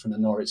 Perhaps from the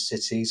Norwich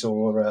Cities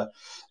or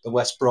the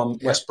West Brom.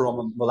 Yeah. West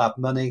Brom will have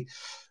money.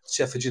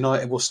 Sheffield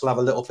United will still have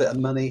a little bit of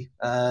money,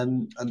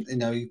 and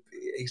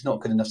he's not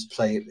good enough to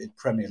play at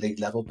Premier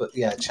League level. But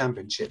yeah,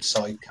 Championship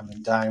side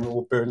coming down,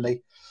 or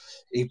Burnley,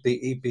 he'd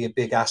be a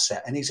big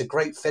asset, and he's a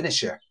great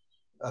finisher.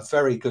 A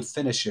very good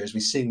finisher, as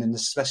we've seen,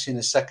 especially in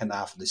the second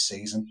half of this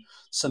season.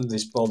 Some of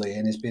his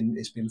volleying has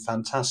been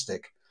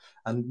fantastic,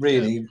 and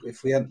really,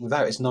 if we hadn't,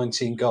 without his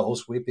 19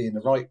 goals, we'd be in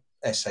the right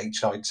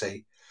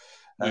SHIT.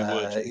 We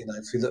would.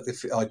 If you look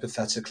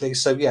hypothetically.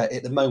 So yeah,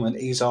 at the moment,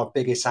 he's our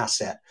biggest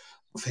asset.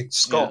 I think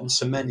Scott and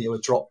Semenyo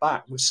have dropped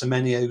back with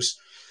Semenyo's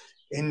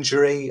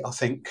injury. I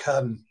think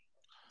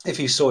if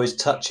you saw his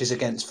touches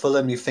against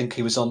Fulham, you think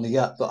he was on the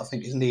up, but I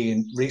think his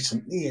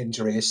recent knee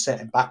injury is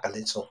setting back a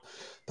little.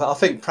 But I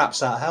think perhaps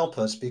that'll help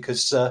us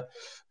because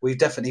we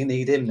definitely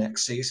need him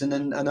next season.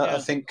 And I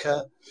think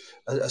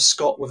a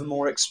Scott with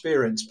more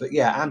experience. But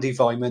yeah, Andy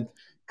Weimann,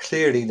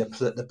 clearly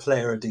the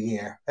player of the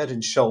year, head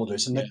and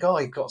shoulders. And the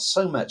guy got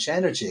so much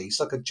energy. He's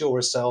like a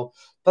Duracell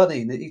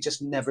bunny that he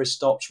just never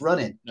stops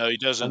running. No, he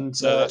doesn't. And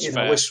that's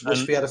fair. Wish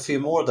we had a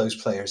few more of those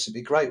players. It'd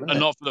be great, wouldn't it? And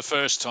not for the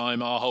first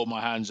time, I'll hold my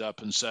hands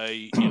up and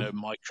say,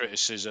 my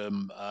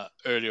criticism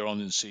earlier on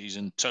in the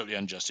season, totally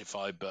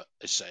unjustified, but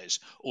it's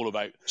all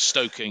about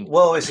stoking.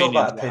 Well, it's all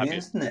about opinion,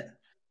 isn't it?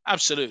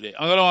 Absolutely.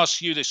 I'm going to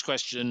ask you this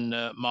question,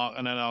 Mark,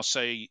 and then I'll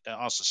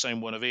ask the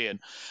same one of Ian.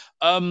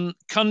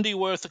 Cundy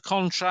worth a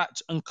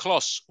contract and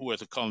Kloss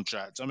worth a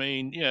contract. I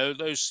mean,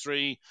 those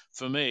 3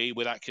 for me,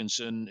 with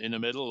Atkinson in the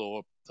middle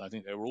or I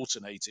think they were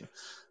alternating.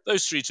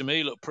 Those three to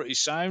me look pretty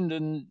sound.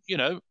 And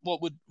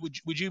what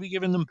would you be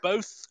giving them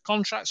both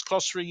contracts?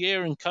 Klos for a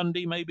year and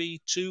Cundy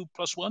maybe 2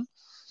 + 1.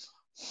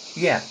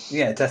 Yeah,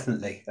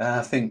 definitely.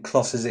 I think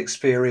Klos's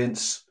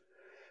experience.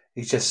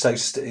 He's just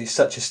he's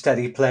such a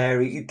steady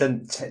player. He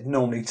doesn't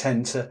normally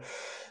tend to.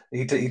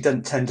 He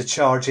doesn't tend to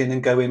charge in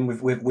and go in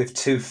with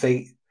 2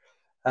 feet.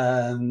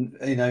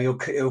 He'll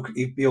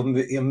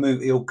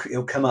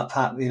come up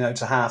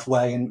to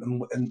halfway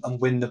and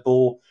win the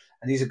ball,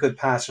 and he's a good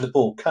passer of the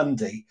ball.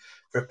 Cundy,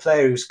 for a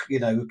player who's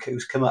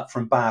come up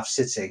from Bath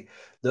City,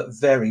 looked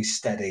very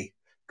steady,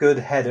 good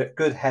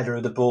header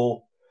of the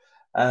ball.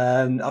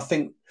 I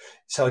think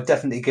so. I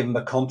definitely give him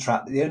a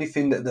contract. The only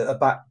thing that a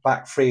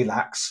back three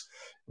lacks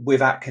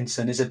with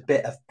Atkinson is a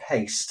bit of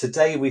pace.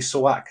 Today we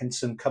saw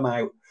Atkinson come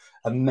out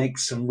and make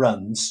some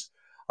runs.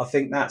 I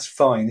think that's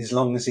fine as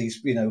long as he's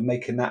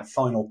making that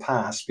final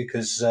pass,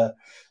 because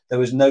there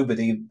was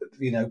nobody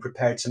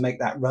prepared to make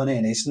that run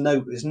in. It's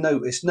no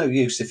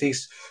use if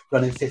he's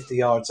running 50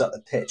 yards up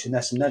the pitch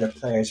unless another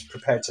player is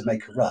prepared to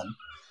make a run,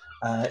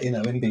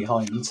 in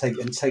behind and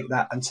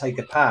take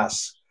a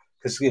pass,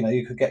 because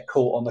you could get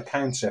caught on the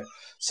counter.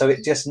 So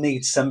it just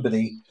needs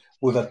somebody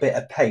with a bit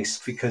of pace,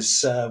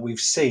 because we've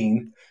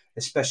seen,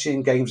 especially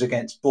in games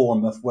against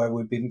Bournemouth, where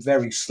we've been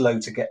very slow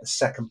to get the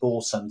second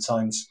ball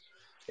sometimes.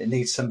 It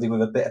needs somebody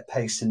with a bit of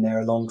pace in there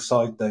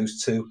alongside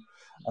those two,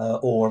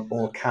 or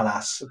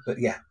Kalas. But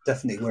yeah,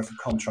 definitely worth a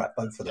contract,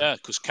 both of them. Yeah,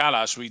 because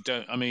Kalas,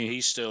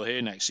 he's still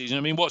here next season.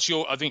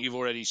 I think you've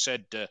already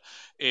said,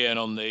 Ian,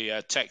 on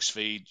the text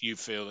feed, you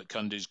feel that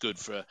Cundy's good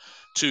for a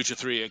 2 to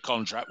 3 year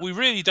contract. We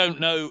really don't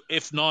know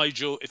if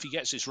Nigel, if he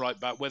gets this right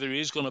back, whether he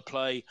is going to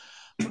play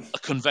a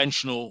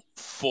conventional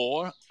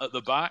 4 at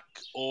the back,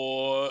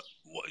 or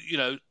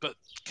but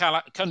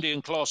Cundy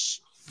and Klos,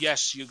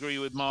 yes, you agree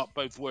with Mark,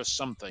 both worth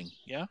something,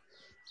 yeah?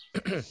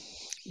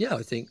 Yeah,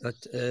 I think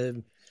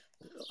that,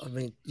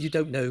 you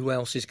don't know who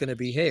else is going to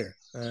be here.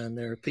 And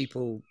there are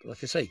people,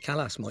 like I say,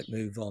 Kalas might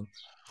move on.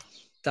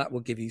 That will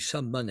give you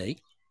some money.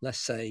 Let's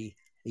say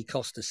he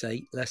cost us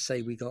 8. Let's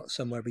say we got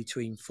somewhere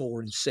between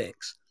 4 and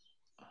 6,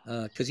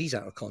 because he's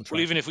out of contract.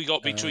 Well, even if we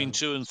got between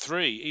 2 and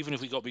 3,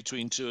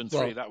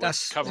 that would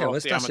cover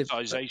off the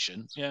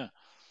amortization. Yeah.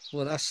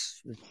 Well,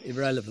 that's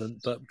irrelevant,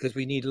 but because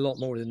we need a lot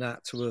more than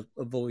that to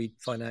avoid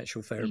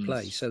financial fair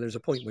play. So there's a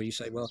point where you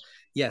say, well,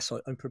 yes,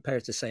 I'm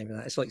prepared to say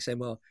that. It's like saying,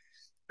 well,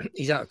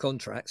 he's out of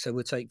contract, so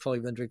we'll take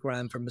 500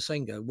 grand from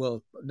Masengo.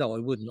 Well, no, I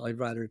wouldn't. I'd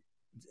rather,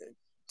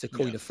 to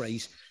coin a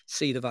phrase,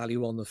 see the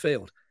value on the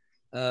field.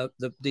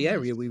 The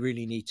area we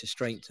really need to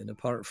strengthen,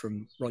 apart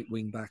from right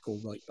wing back or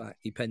right back,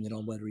 depending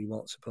on whether he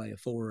wants to play a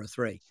 4 or a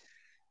 3,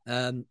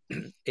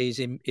 is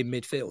in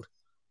midfield,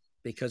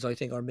 because I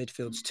think our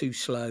midfield's too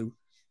slow.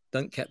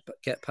 Don't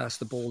get past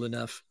the ball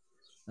enough.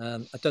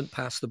 I don't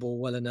pass the ball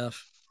well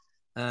enough,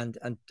 and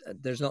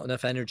there's not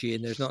enough energy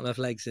and there's not enough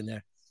legs in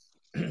there.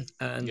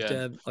 And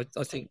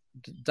I think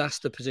that's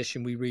the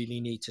position we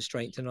really need to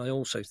strengthen. I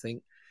also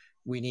think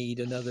we need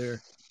another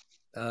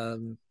a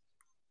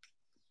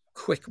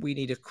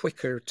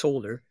quicker,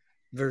 taller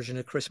version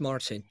of Chris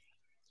Martin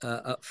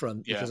up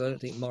front, because I don't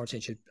think Martin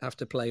should have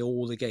to play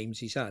all the games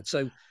he's had.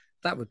 So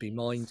that would be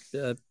mine.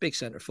 Big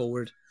centre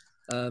forward,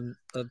 a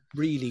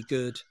really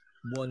good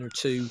 1 or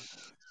 2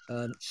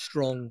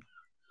 strong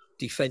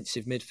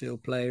defensive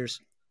midfield players,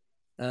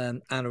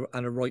 and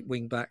a right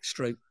wing back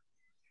stroke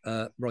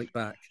right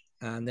back.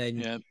 And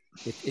then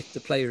if the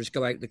players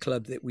go out the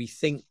club that we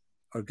think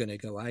are going to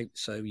go out,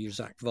 so your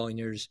Zach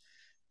Viners,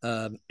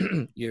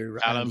 your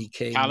Callum, Andy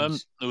Kings. Callum,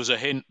 there was a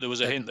hint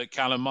that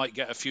Callum might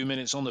get a few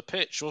minutes on the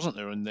pitch, wasn't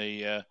there, in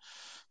the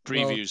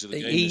previews of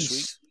the game this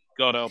week?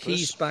 God help us.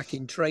 He's back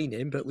in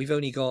training, but we've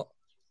only got,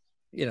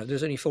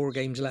 there's only 4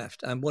 games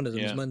left, and one of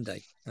them is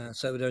Monday.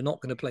 So they're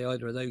not going to play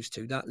either of those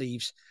 2. That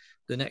leaves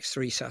the next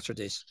 3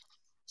 Saturdays.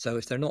 So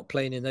if they're not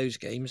playing in those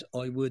games,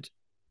 I would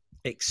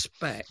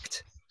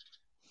expect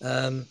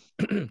them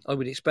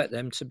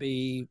to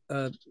be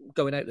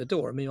going out the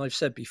door. I mean, I've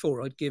said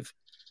before, I'd give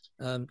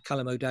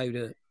Callum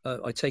O'Dowd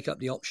I'd take up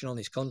the option on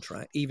his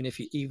contract, even if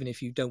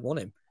you don't want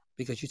him,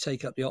 because you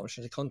take up the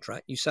option of the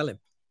contract, you sell him.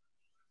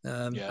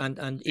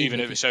 And even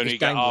if it's only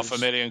got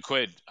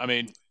 £500,000, I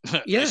mean,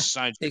 this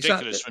sounds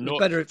ridiculous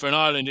for an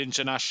Ireland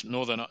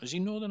international. Is he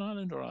Northern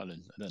Ireland or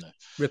Ireland? I don't know.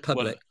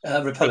 Republic.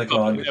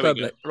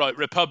 Republic. Right,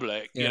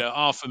 Republic. Yeah.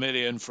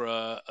 £500,000 for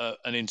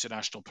an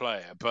international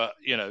player, but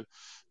you're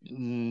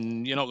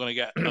not going to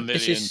get $1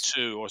 million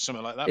too or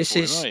something like that for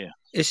him, are you?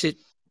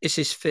 It's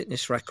his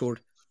fitness record,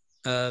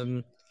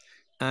 and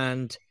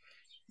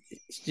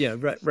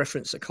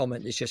reference a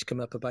comment that's just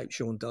come up about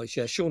Sean Dyche.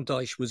 Yeah, Sean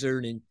Dyche was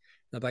earning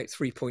about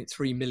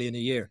 3.3 million a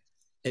year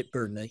at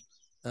Burnley.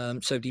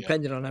 So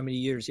depending on how many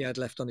years he had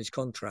left on his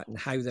contract and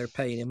how they're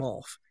paying him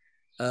off,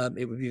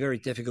 it would be very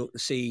difficult to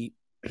see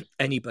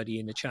anybody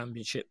in the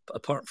Championship,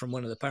 apart from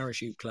one of the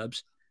parachute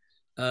clubs,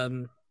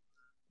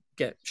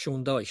 get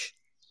Sean Dyche.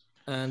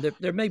 And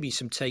there may be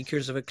some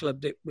takers of a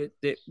club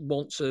that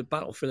wants a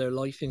battle for their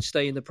life and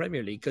stay in the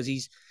Premier League, because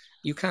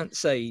you can't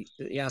say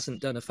that he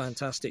hasn't done a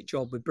fantastic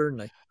job with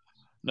Burnley.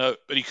 No,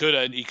 but he could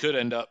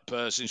end up.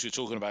 Since we're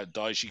talking about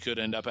Dyche, he could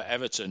end up at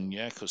Everton,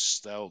 yeah,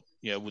 because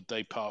would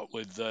they part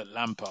with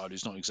Lampard,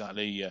 who's not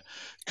exactly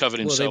covered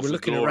himself they were with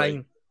looking glory.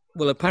 around.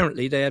 Well,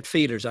 apparently they had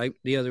feelers out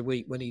the other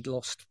week when he'd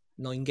lost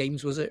 9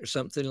 games, was it, or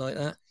something like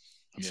that?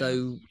 Yeah.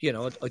 So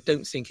I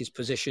don't think his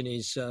position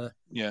is,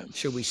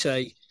 shall we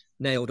say,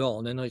 nailed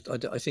on. And I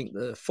think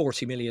the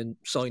 40 million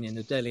signing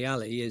of Dele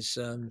Alli is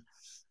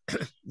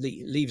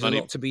leaves a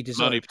lot to be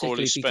desired,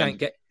 particularly if he can't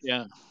get.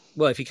 Yeah.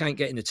 Well, if you can't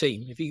get in the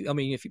team, if you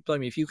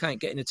can't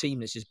get in a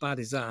team that's as bad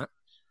as that,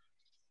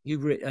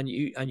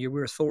 you're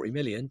worth 40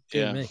 million.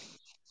 Me.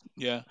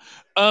 Yeah.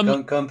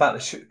 Going back to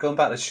Sean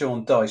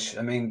Dyche.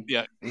 I mean,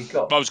 I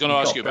was going to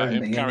ask you about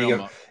him. Carry on,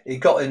 Mark. He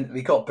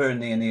got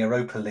Burnley in the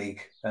Europa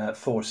League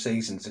 4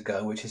 seasons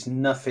ago, which is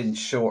nothing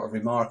short of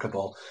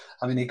remarkable.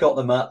 I mean, he got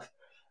them up,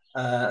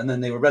 and then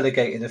they were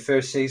relegated the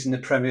first season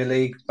in the Premier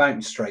League,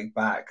 bounced straight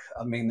back.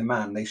 I mean, the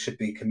man, they should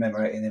be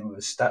commemorating him with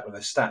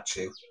a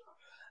statue.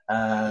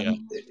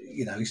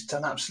 He's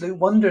done absolute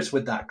wonders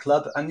with that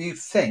club, and you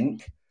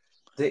think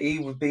that he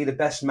would be the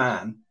best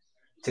man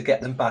to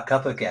get them back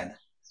up again,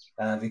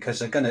 because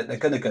they're gonna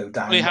go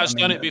down. Well, he has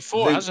done it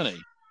before, hasn't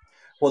he?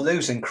 Well,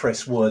 losing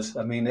Chris Wood,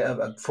 I mean,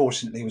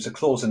 unfortunately, there was a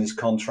clause in his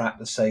contract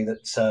to say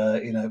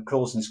that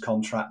clause in his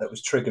contract that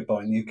was triggered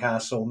by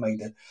Newcastle,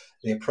 made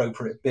the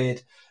appropriate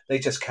bid. They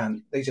just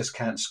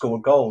can't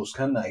score goals,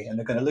 can they? And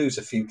they're going to lose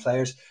a few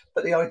players,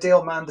 but the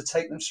ideal man to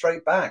take them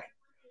straight back.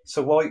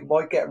 So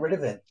why get rid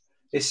of him?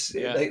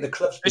 The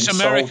club's been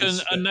American,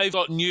 sold, and they've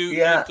got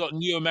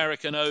new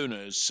American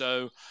owners.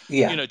 So do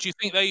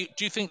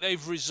you think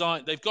they've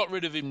resigned? They've got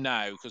rid of him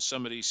now because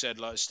somebody said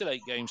still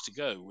 8 games to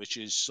go, which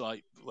is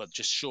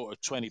just short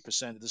of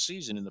 20% of the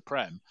season in the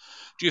Prem.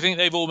 Do you think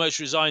they've almost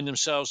resigned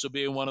themselves to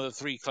being one of the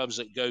 3 clubs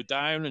that go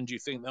down? And do you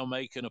think they'll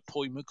make an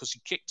appointment, because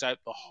he kicked out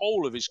the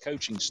whole of his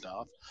coaching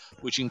staff,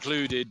 which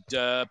included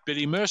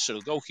Billy Mercer,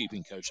 the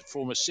goalkeeping coach, a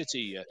former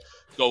City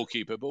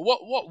goalkeeper? But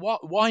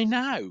why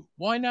now?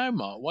 Why now,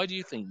 Mark? Why do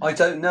you think that? I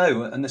don't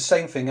know. And the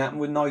same thing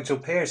happened with Nigel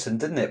Pearson,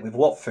 didn't it, with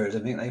Watford? I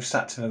think they've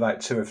sacked him about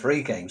 2 or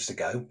 3 games to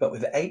go, but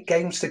with 8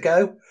 games to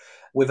go,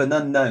 with an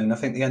unknown, I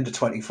think the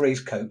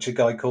under-23s coach, a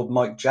guy called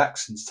Mike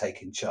Jackson's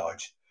taking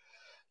charge.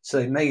 So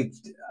they make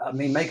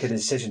a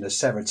decision to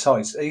sever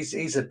ties.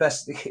 He's the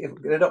best. He'll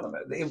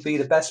be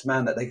the best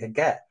man that they could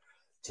get.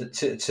 It's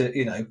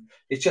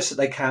just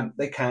that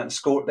they can't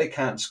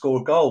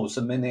score goals.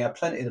 I mean, they had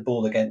plenty of the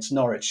ball against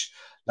Norwich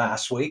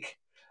last week.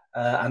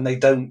 And they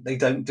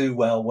don't do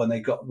well when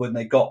they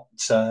dominate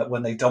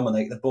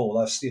the ball.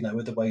 That's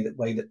with the way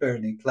that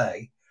Burnley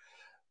play.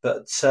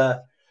 But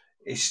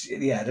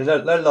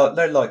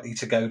they're likely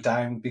to go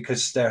down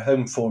because their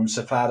home forms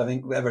have had. I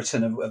think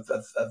Everton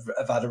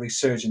have had a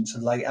resurgence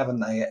of late, haven't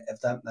they at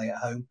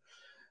home?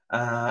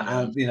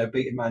 And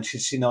beating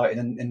Manchester United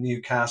and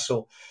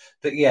Newcastle.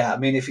 But I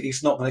mean, if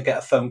he's not going to get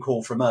a phone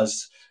call from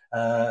us.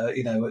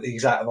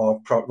 He's out of our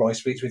right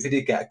speech. If he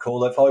did get a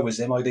call, if I was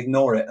him, I'd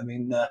ignore it. I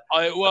mean,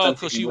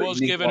 because he was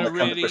given a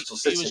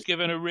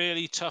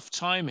really tough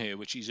time here,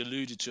 which he's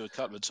alluded to a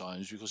couple of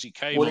times, because he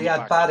came. Well, he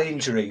had bad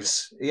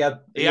injuries. He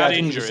had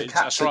injuries.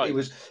 That's right.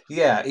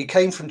 He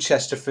came from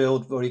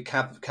Chesterfield, where he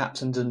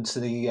captained into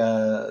the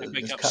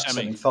cup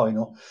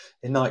semi-final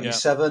in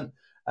 '97.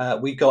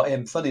 We got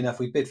him. Funny enough,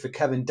 we bid for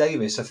Kevin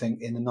Davis, I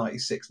think, in the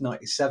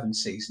 96-97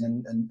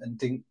 season, and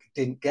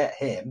didn't get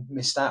him.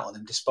 Missed out on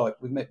him,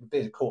 despite we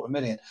bid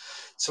 $250,000.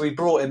 So we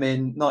brought him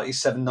in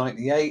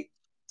 97-98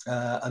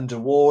 under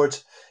Ward.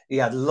 He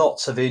had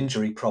lots of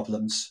injury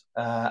problems,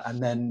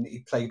 and then he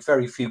played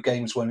very few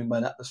games when we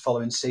went up the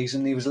following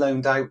season. He was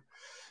loaned out.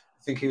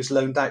 I think he was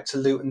loaned out to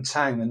Luton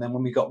Town, and then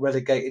when we got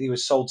relegated, he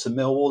was sold to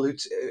Millwall,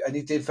 and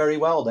he did very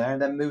well there, and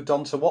then moved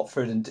on to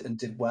Watford and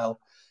did well.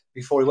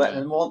 Before he went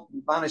in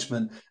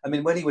management. I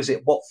mean, when he was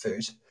at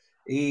Watford,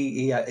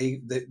 they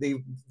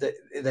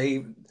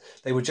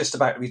were just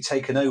about to be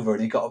taken over,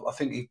 and I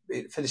think he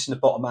finished in the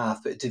bottom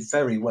half, but it did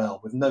very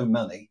well with no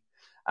money.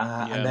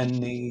 And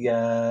then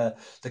the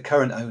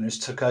current owners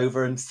took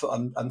over and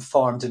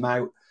farmed him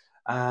out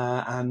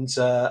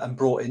and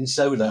brought in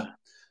Zola.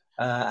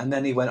 And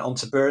then he went on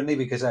to Burnley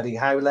because Eddie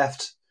Howe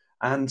left.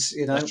 And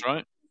that's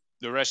right.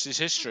 The rest is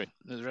history.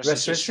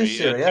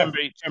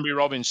 Tenby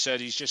Robbins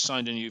said he's just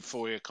signed a new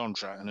 4-year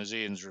contract, and as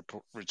Ian's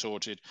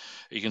retorted,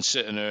 he can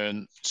sit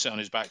on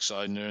his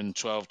backside and earn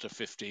 12 to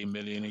 15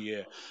 million a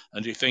year.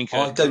 And do you think?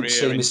 I don't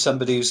see him as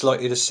somebody who's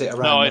likely to sit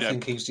around. No, I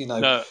think he's Is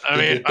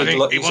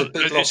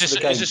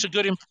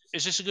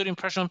this a good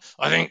impression?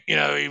 I think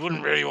he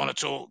wouldn't really want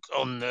to talk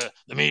on the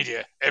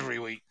media every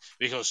week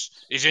because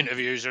his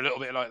interviews are a little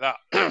bit like that.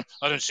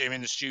 I don't see him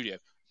in the studio.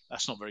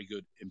 That's not a very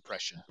good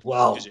impression.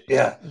 Well, is it?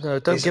 Yeah. No,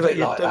 don't give it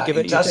your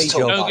day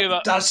job. Don't give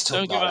up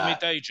my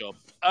day job.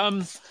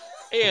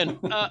 Ian,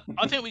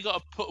 I think we got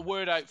to put a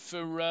word out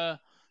for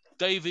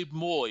David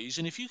Moyes,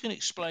 and if you can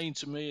explain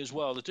to me as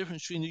well the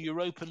difference between the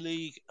Europa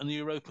League and the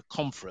Europa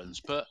Conference.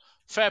 But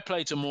fair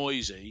play to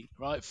Moisey,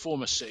 right?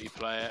 Former City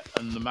player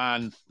and the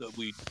man that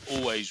we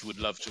always would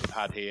love to have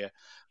had here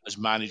as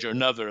manager,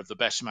 another of the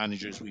best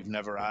managers we've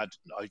never had.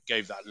 I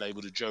gave that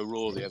label to Joe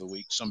Raw the other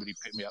week. Somebody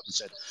picked me up and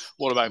said,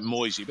 "What about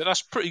Moisey?" But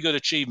that's a pretty good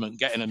achievement,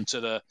 getting them to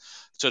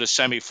the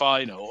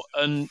semi-final.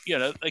 And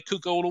they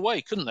could go all the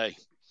way, couldn't they?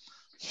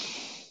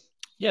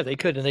 Yeah, they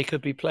could, and they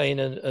could be playing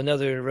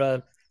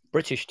another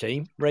British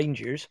team,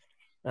 Rangers,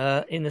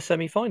 in the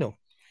semi-final.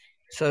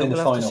 So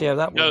we'll have to see how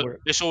that will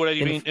work. It's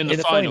already been in the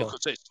final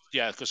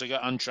because they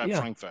got Eintracht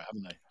Frankfurt,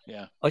 haven't they?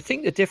 Yeah. I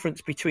think the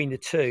difference between the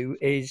two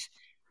is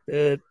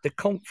the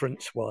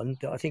conference one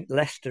that I think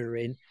Leicester are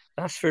in.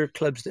 That's for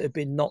clubs that have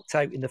been knocked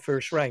out in the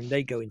first round.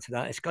 They go into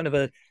that. It's kind of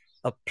a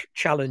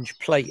challenge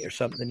plate or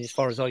something. As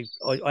far as I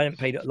haven't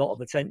paid a lot of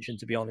attention,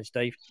 to be honest,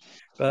 Dave.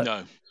 But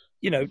no.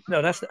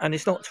 And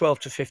it's not 12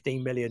 to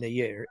 15 million a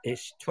year.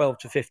 It's 12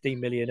 to 15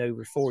 million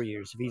over 4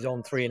 years. If he's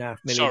on 3.5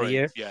 million a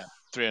year. Yeah,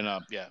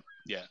 3.5.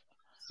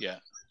 Yeah.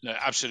 No,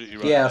 absolutely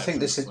right. Yeah, I think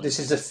this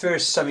is the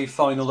first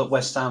semi-final that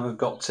West Ham have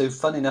got to.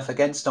 Fun enough,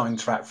 against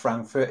Eintracht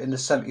Frankfurt in the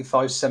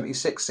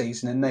 75-76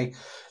 season, and they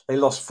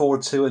lost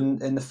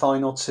 4-2 in the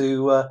final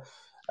to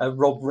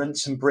Rob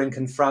Rinsenbrink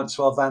and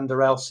Francois van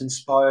der Elst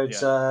inspired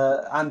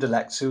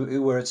Anderlecht,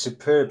 who were a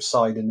superb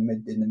side in the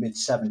mid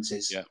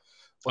 70s. Yeah.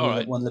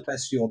 One of the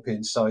best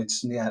European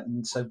sides,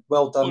 and so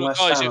well done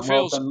West Ham and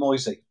well done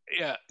Moisey.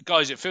 Yeah,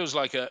 guys, it feels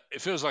like a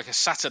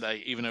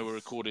Saturday, even though we're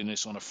recording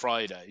this on a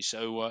Friday.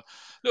 So a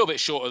little bit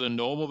shorter than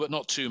normal, but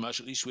not too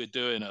much. At least we're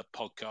doing a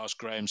podcast,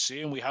 Graham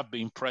C, and we have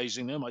been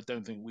praising them. I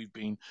don't think we've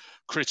been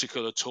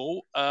critical at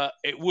all.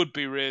 It would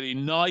be really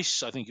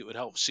nice. I think it would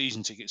help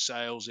season ticket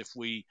sales if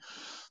we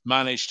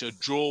managed to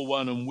draw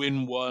one and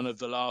win one of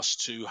the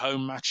last 2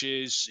 home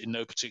matches in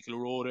no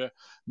particular order.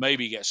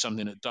 Maybe get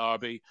something at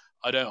Derby.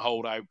 I don't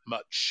hold out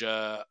much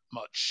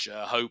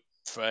hope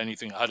for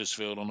anything at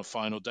Huddersfield on the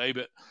final day,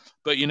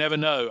 but you never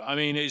know. I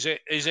mean, it's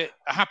a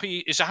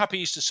happy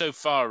Easter so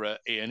far,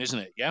 Ian, isn't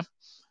it? Yeah.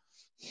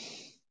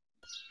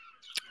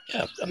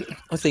 Yeah,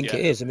 I think it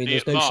is. I mean,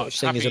 there's no such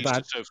thing as a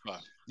bad. So far.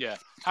 Yeah,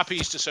 happy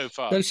Easter so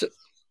far.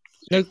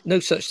 No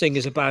such thing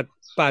as a bad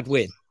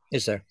win,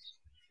 is there?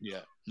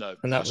 Yeah, no,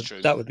 and that's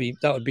true. That would be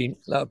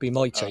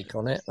my take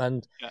on it.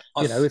 And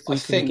if we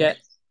can get,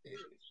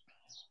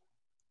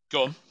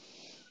 go on.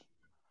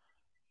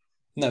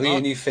 No,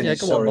 Ian, you finish.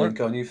 Sorry,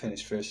 go on. You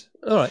finish first.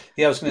 All right.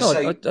 Yeah, I was going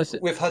to say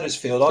with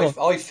Huddersfield,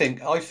 I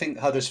think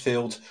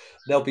Huddersfield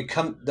they'll be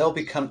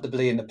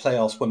comfortably in the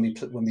playoffs when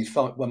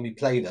we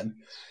play them.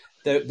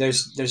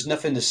 There's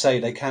nothing to say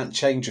they can't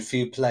change a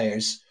few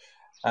players.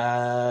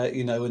 Looking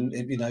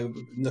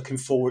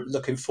forward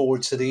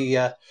to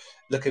the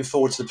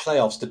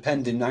playoffs,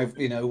 depending now,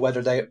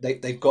 whether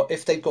they've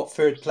got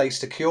third place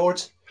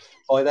secured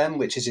by them,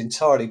 which is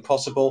entirely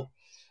possible.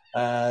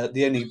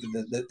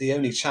 The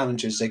only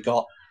challengers they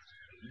got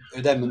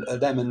are them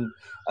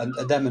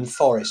and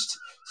Forest.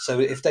 So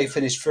if they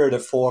finish third or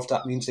fourth,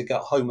 that means they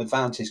got home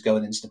advantage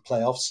going into the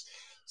playoffs.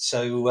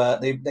 So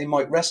they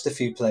might rest a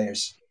few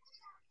players.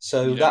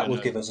 So that will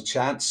give us a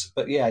chance.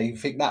 But yeah, you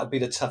think that would be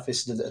the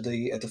toughest of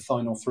the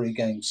final 3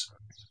 games?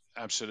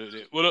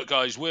 Absolutely. Well, look,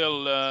 guys,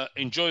 we'll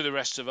enjoy the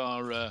rest of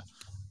our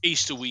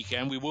Easter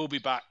weekend. We will be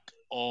back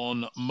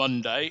on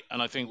Monday,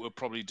 and I think we'll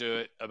probably do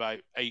it about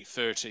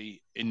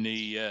 8:30 in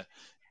the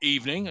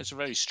evening. It's a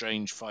very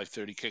strange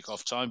 5:30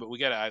 kickoff time, but we'll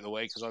get it out of the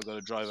way because I've got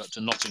to drive up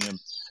to Nottingham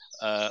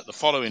the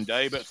following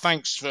day. But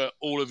thanks for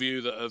all of you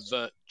that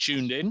have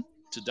tuned in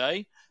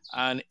today.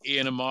 And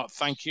Ian and Mark,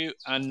 thank you.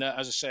 And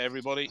as I say,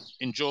 everybody,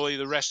 enjoy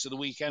the rest of the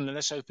weekend, and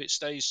let's hope it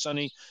stays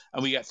sunny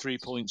and we get 3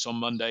 points on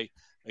Monday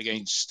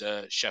against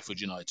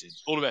Sheffield United.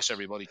 All the best,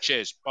 everybody.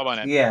 Cheers. Bye-bye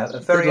now. Yeah, a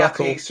very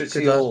happy Easter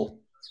to you all.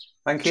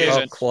 Thank you.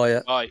 Cheers,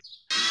 quiet. Bye.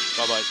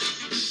 Bye-bye.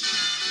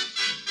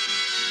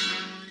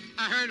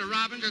 I heard a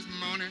robin this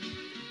morning.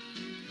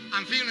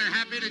 I'm feeling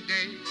happy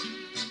today.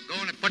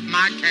 Gonna put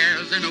my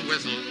cares in a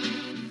whistle.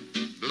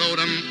 Blow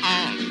them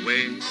all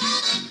away.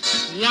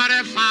 What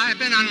if I've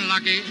been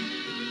unlucky?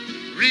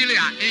 Really,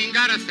 I ain't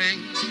got a thing.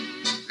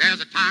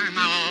 There's a time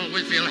I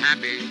always feel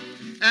happy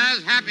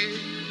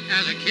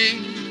as a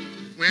king.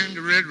 When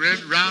the red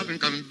robin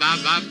comes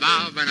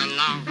bobbing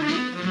along.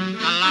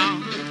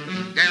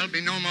 There'll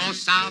be no more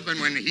sobbing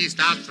when he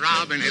stops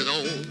throbbing his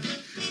old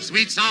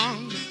sweet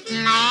song.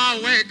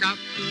 Oh, wake up,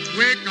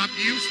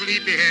 you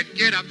sleepyhead.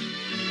 Get up,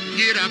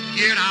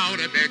 get out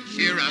of bed.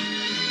 Cheer up,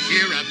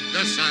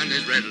 the sun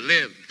is red.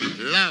 Live,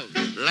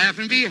 love, laugh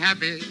and be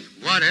happy.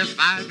 What if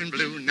I've been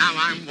blue? Now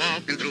I'm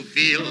walking through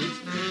fields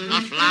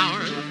of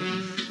flowers.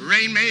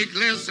 Rain may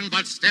glisten,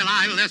 but still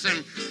I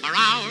listen for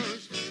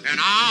hours and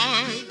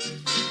hours.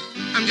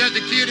 I'm just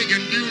a kid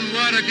again, doing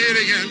what I did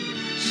again,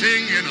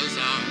 singing a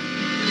song.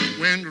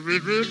 When the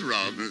red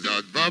robins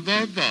are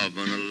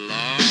bobbing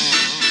along.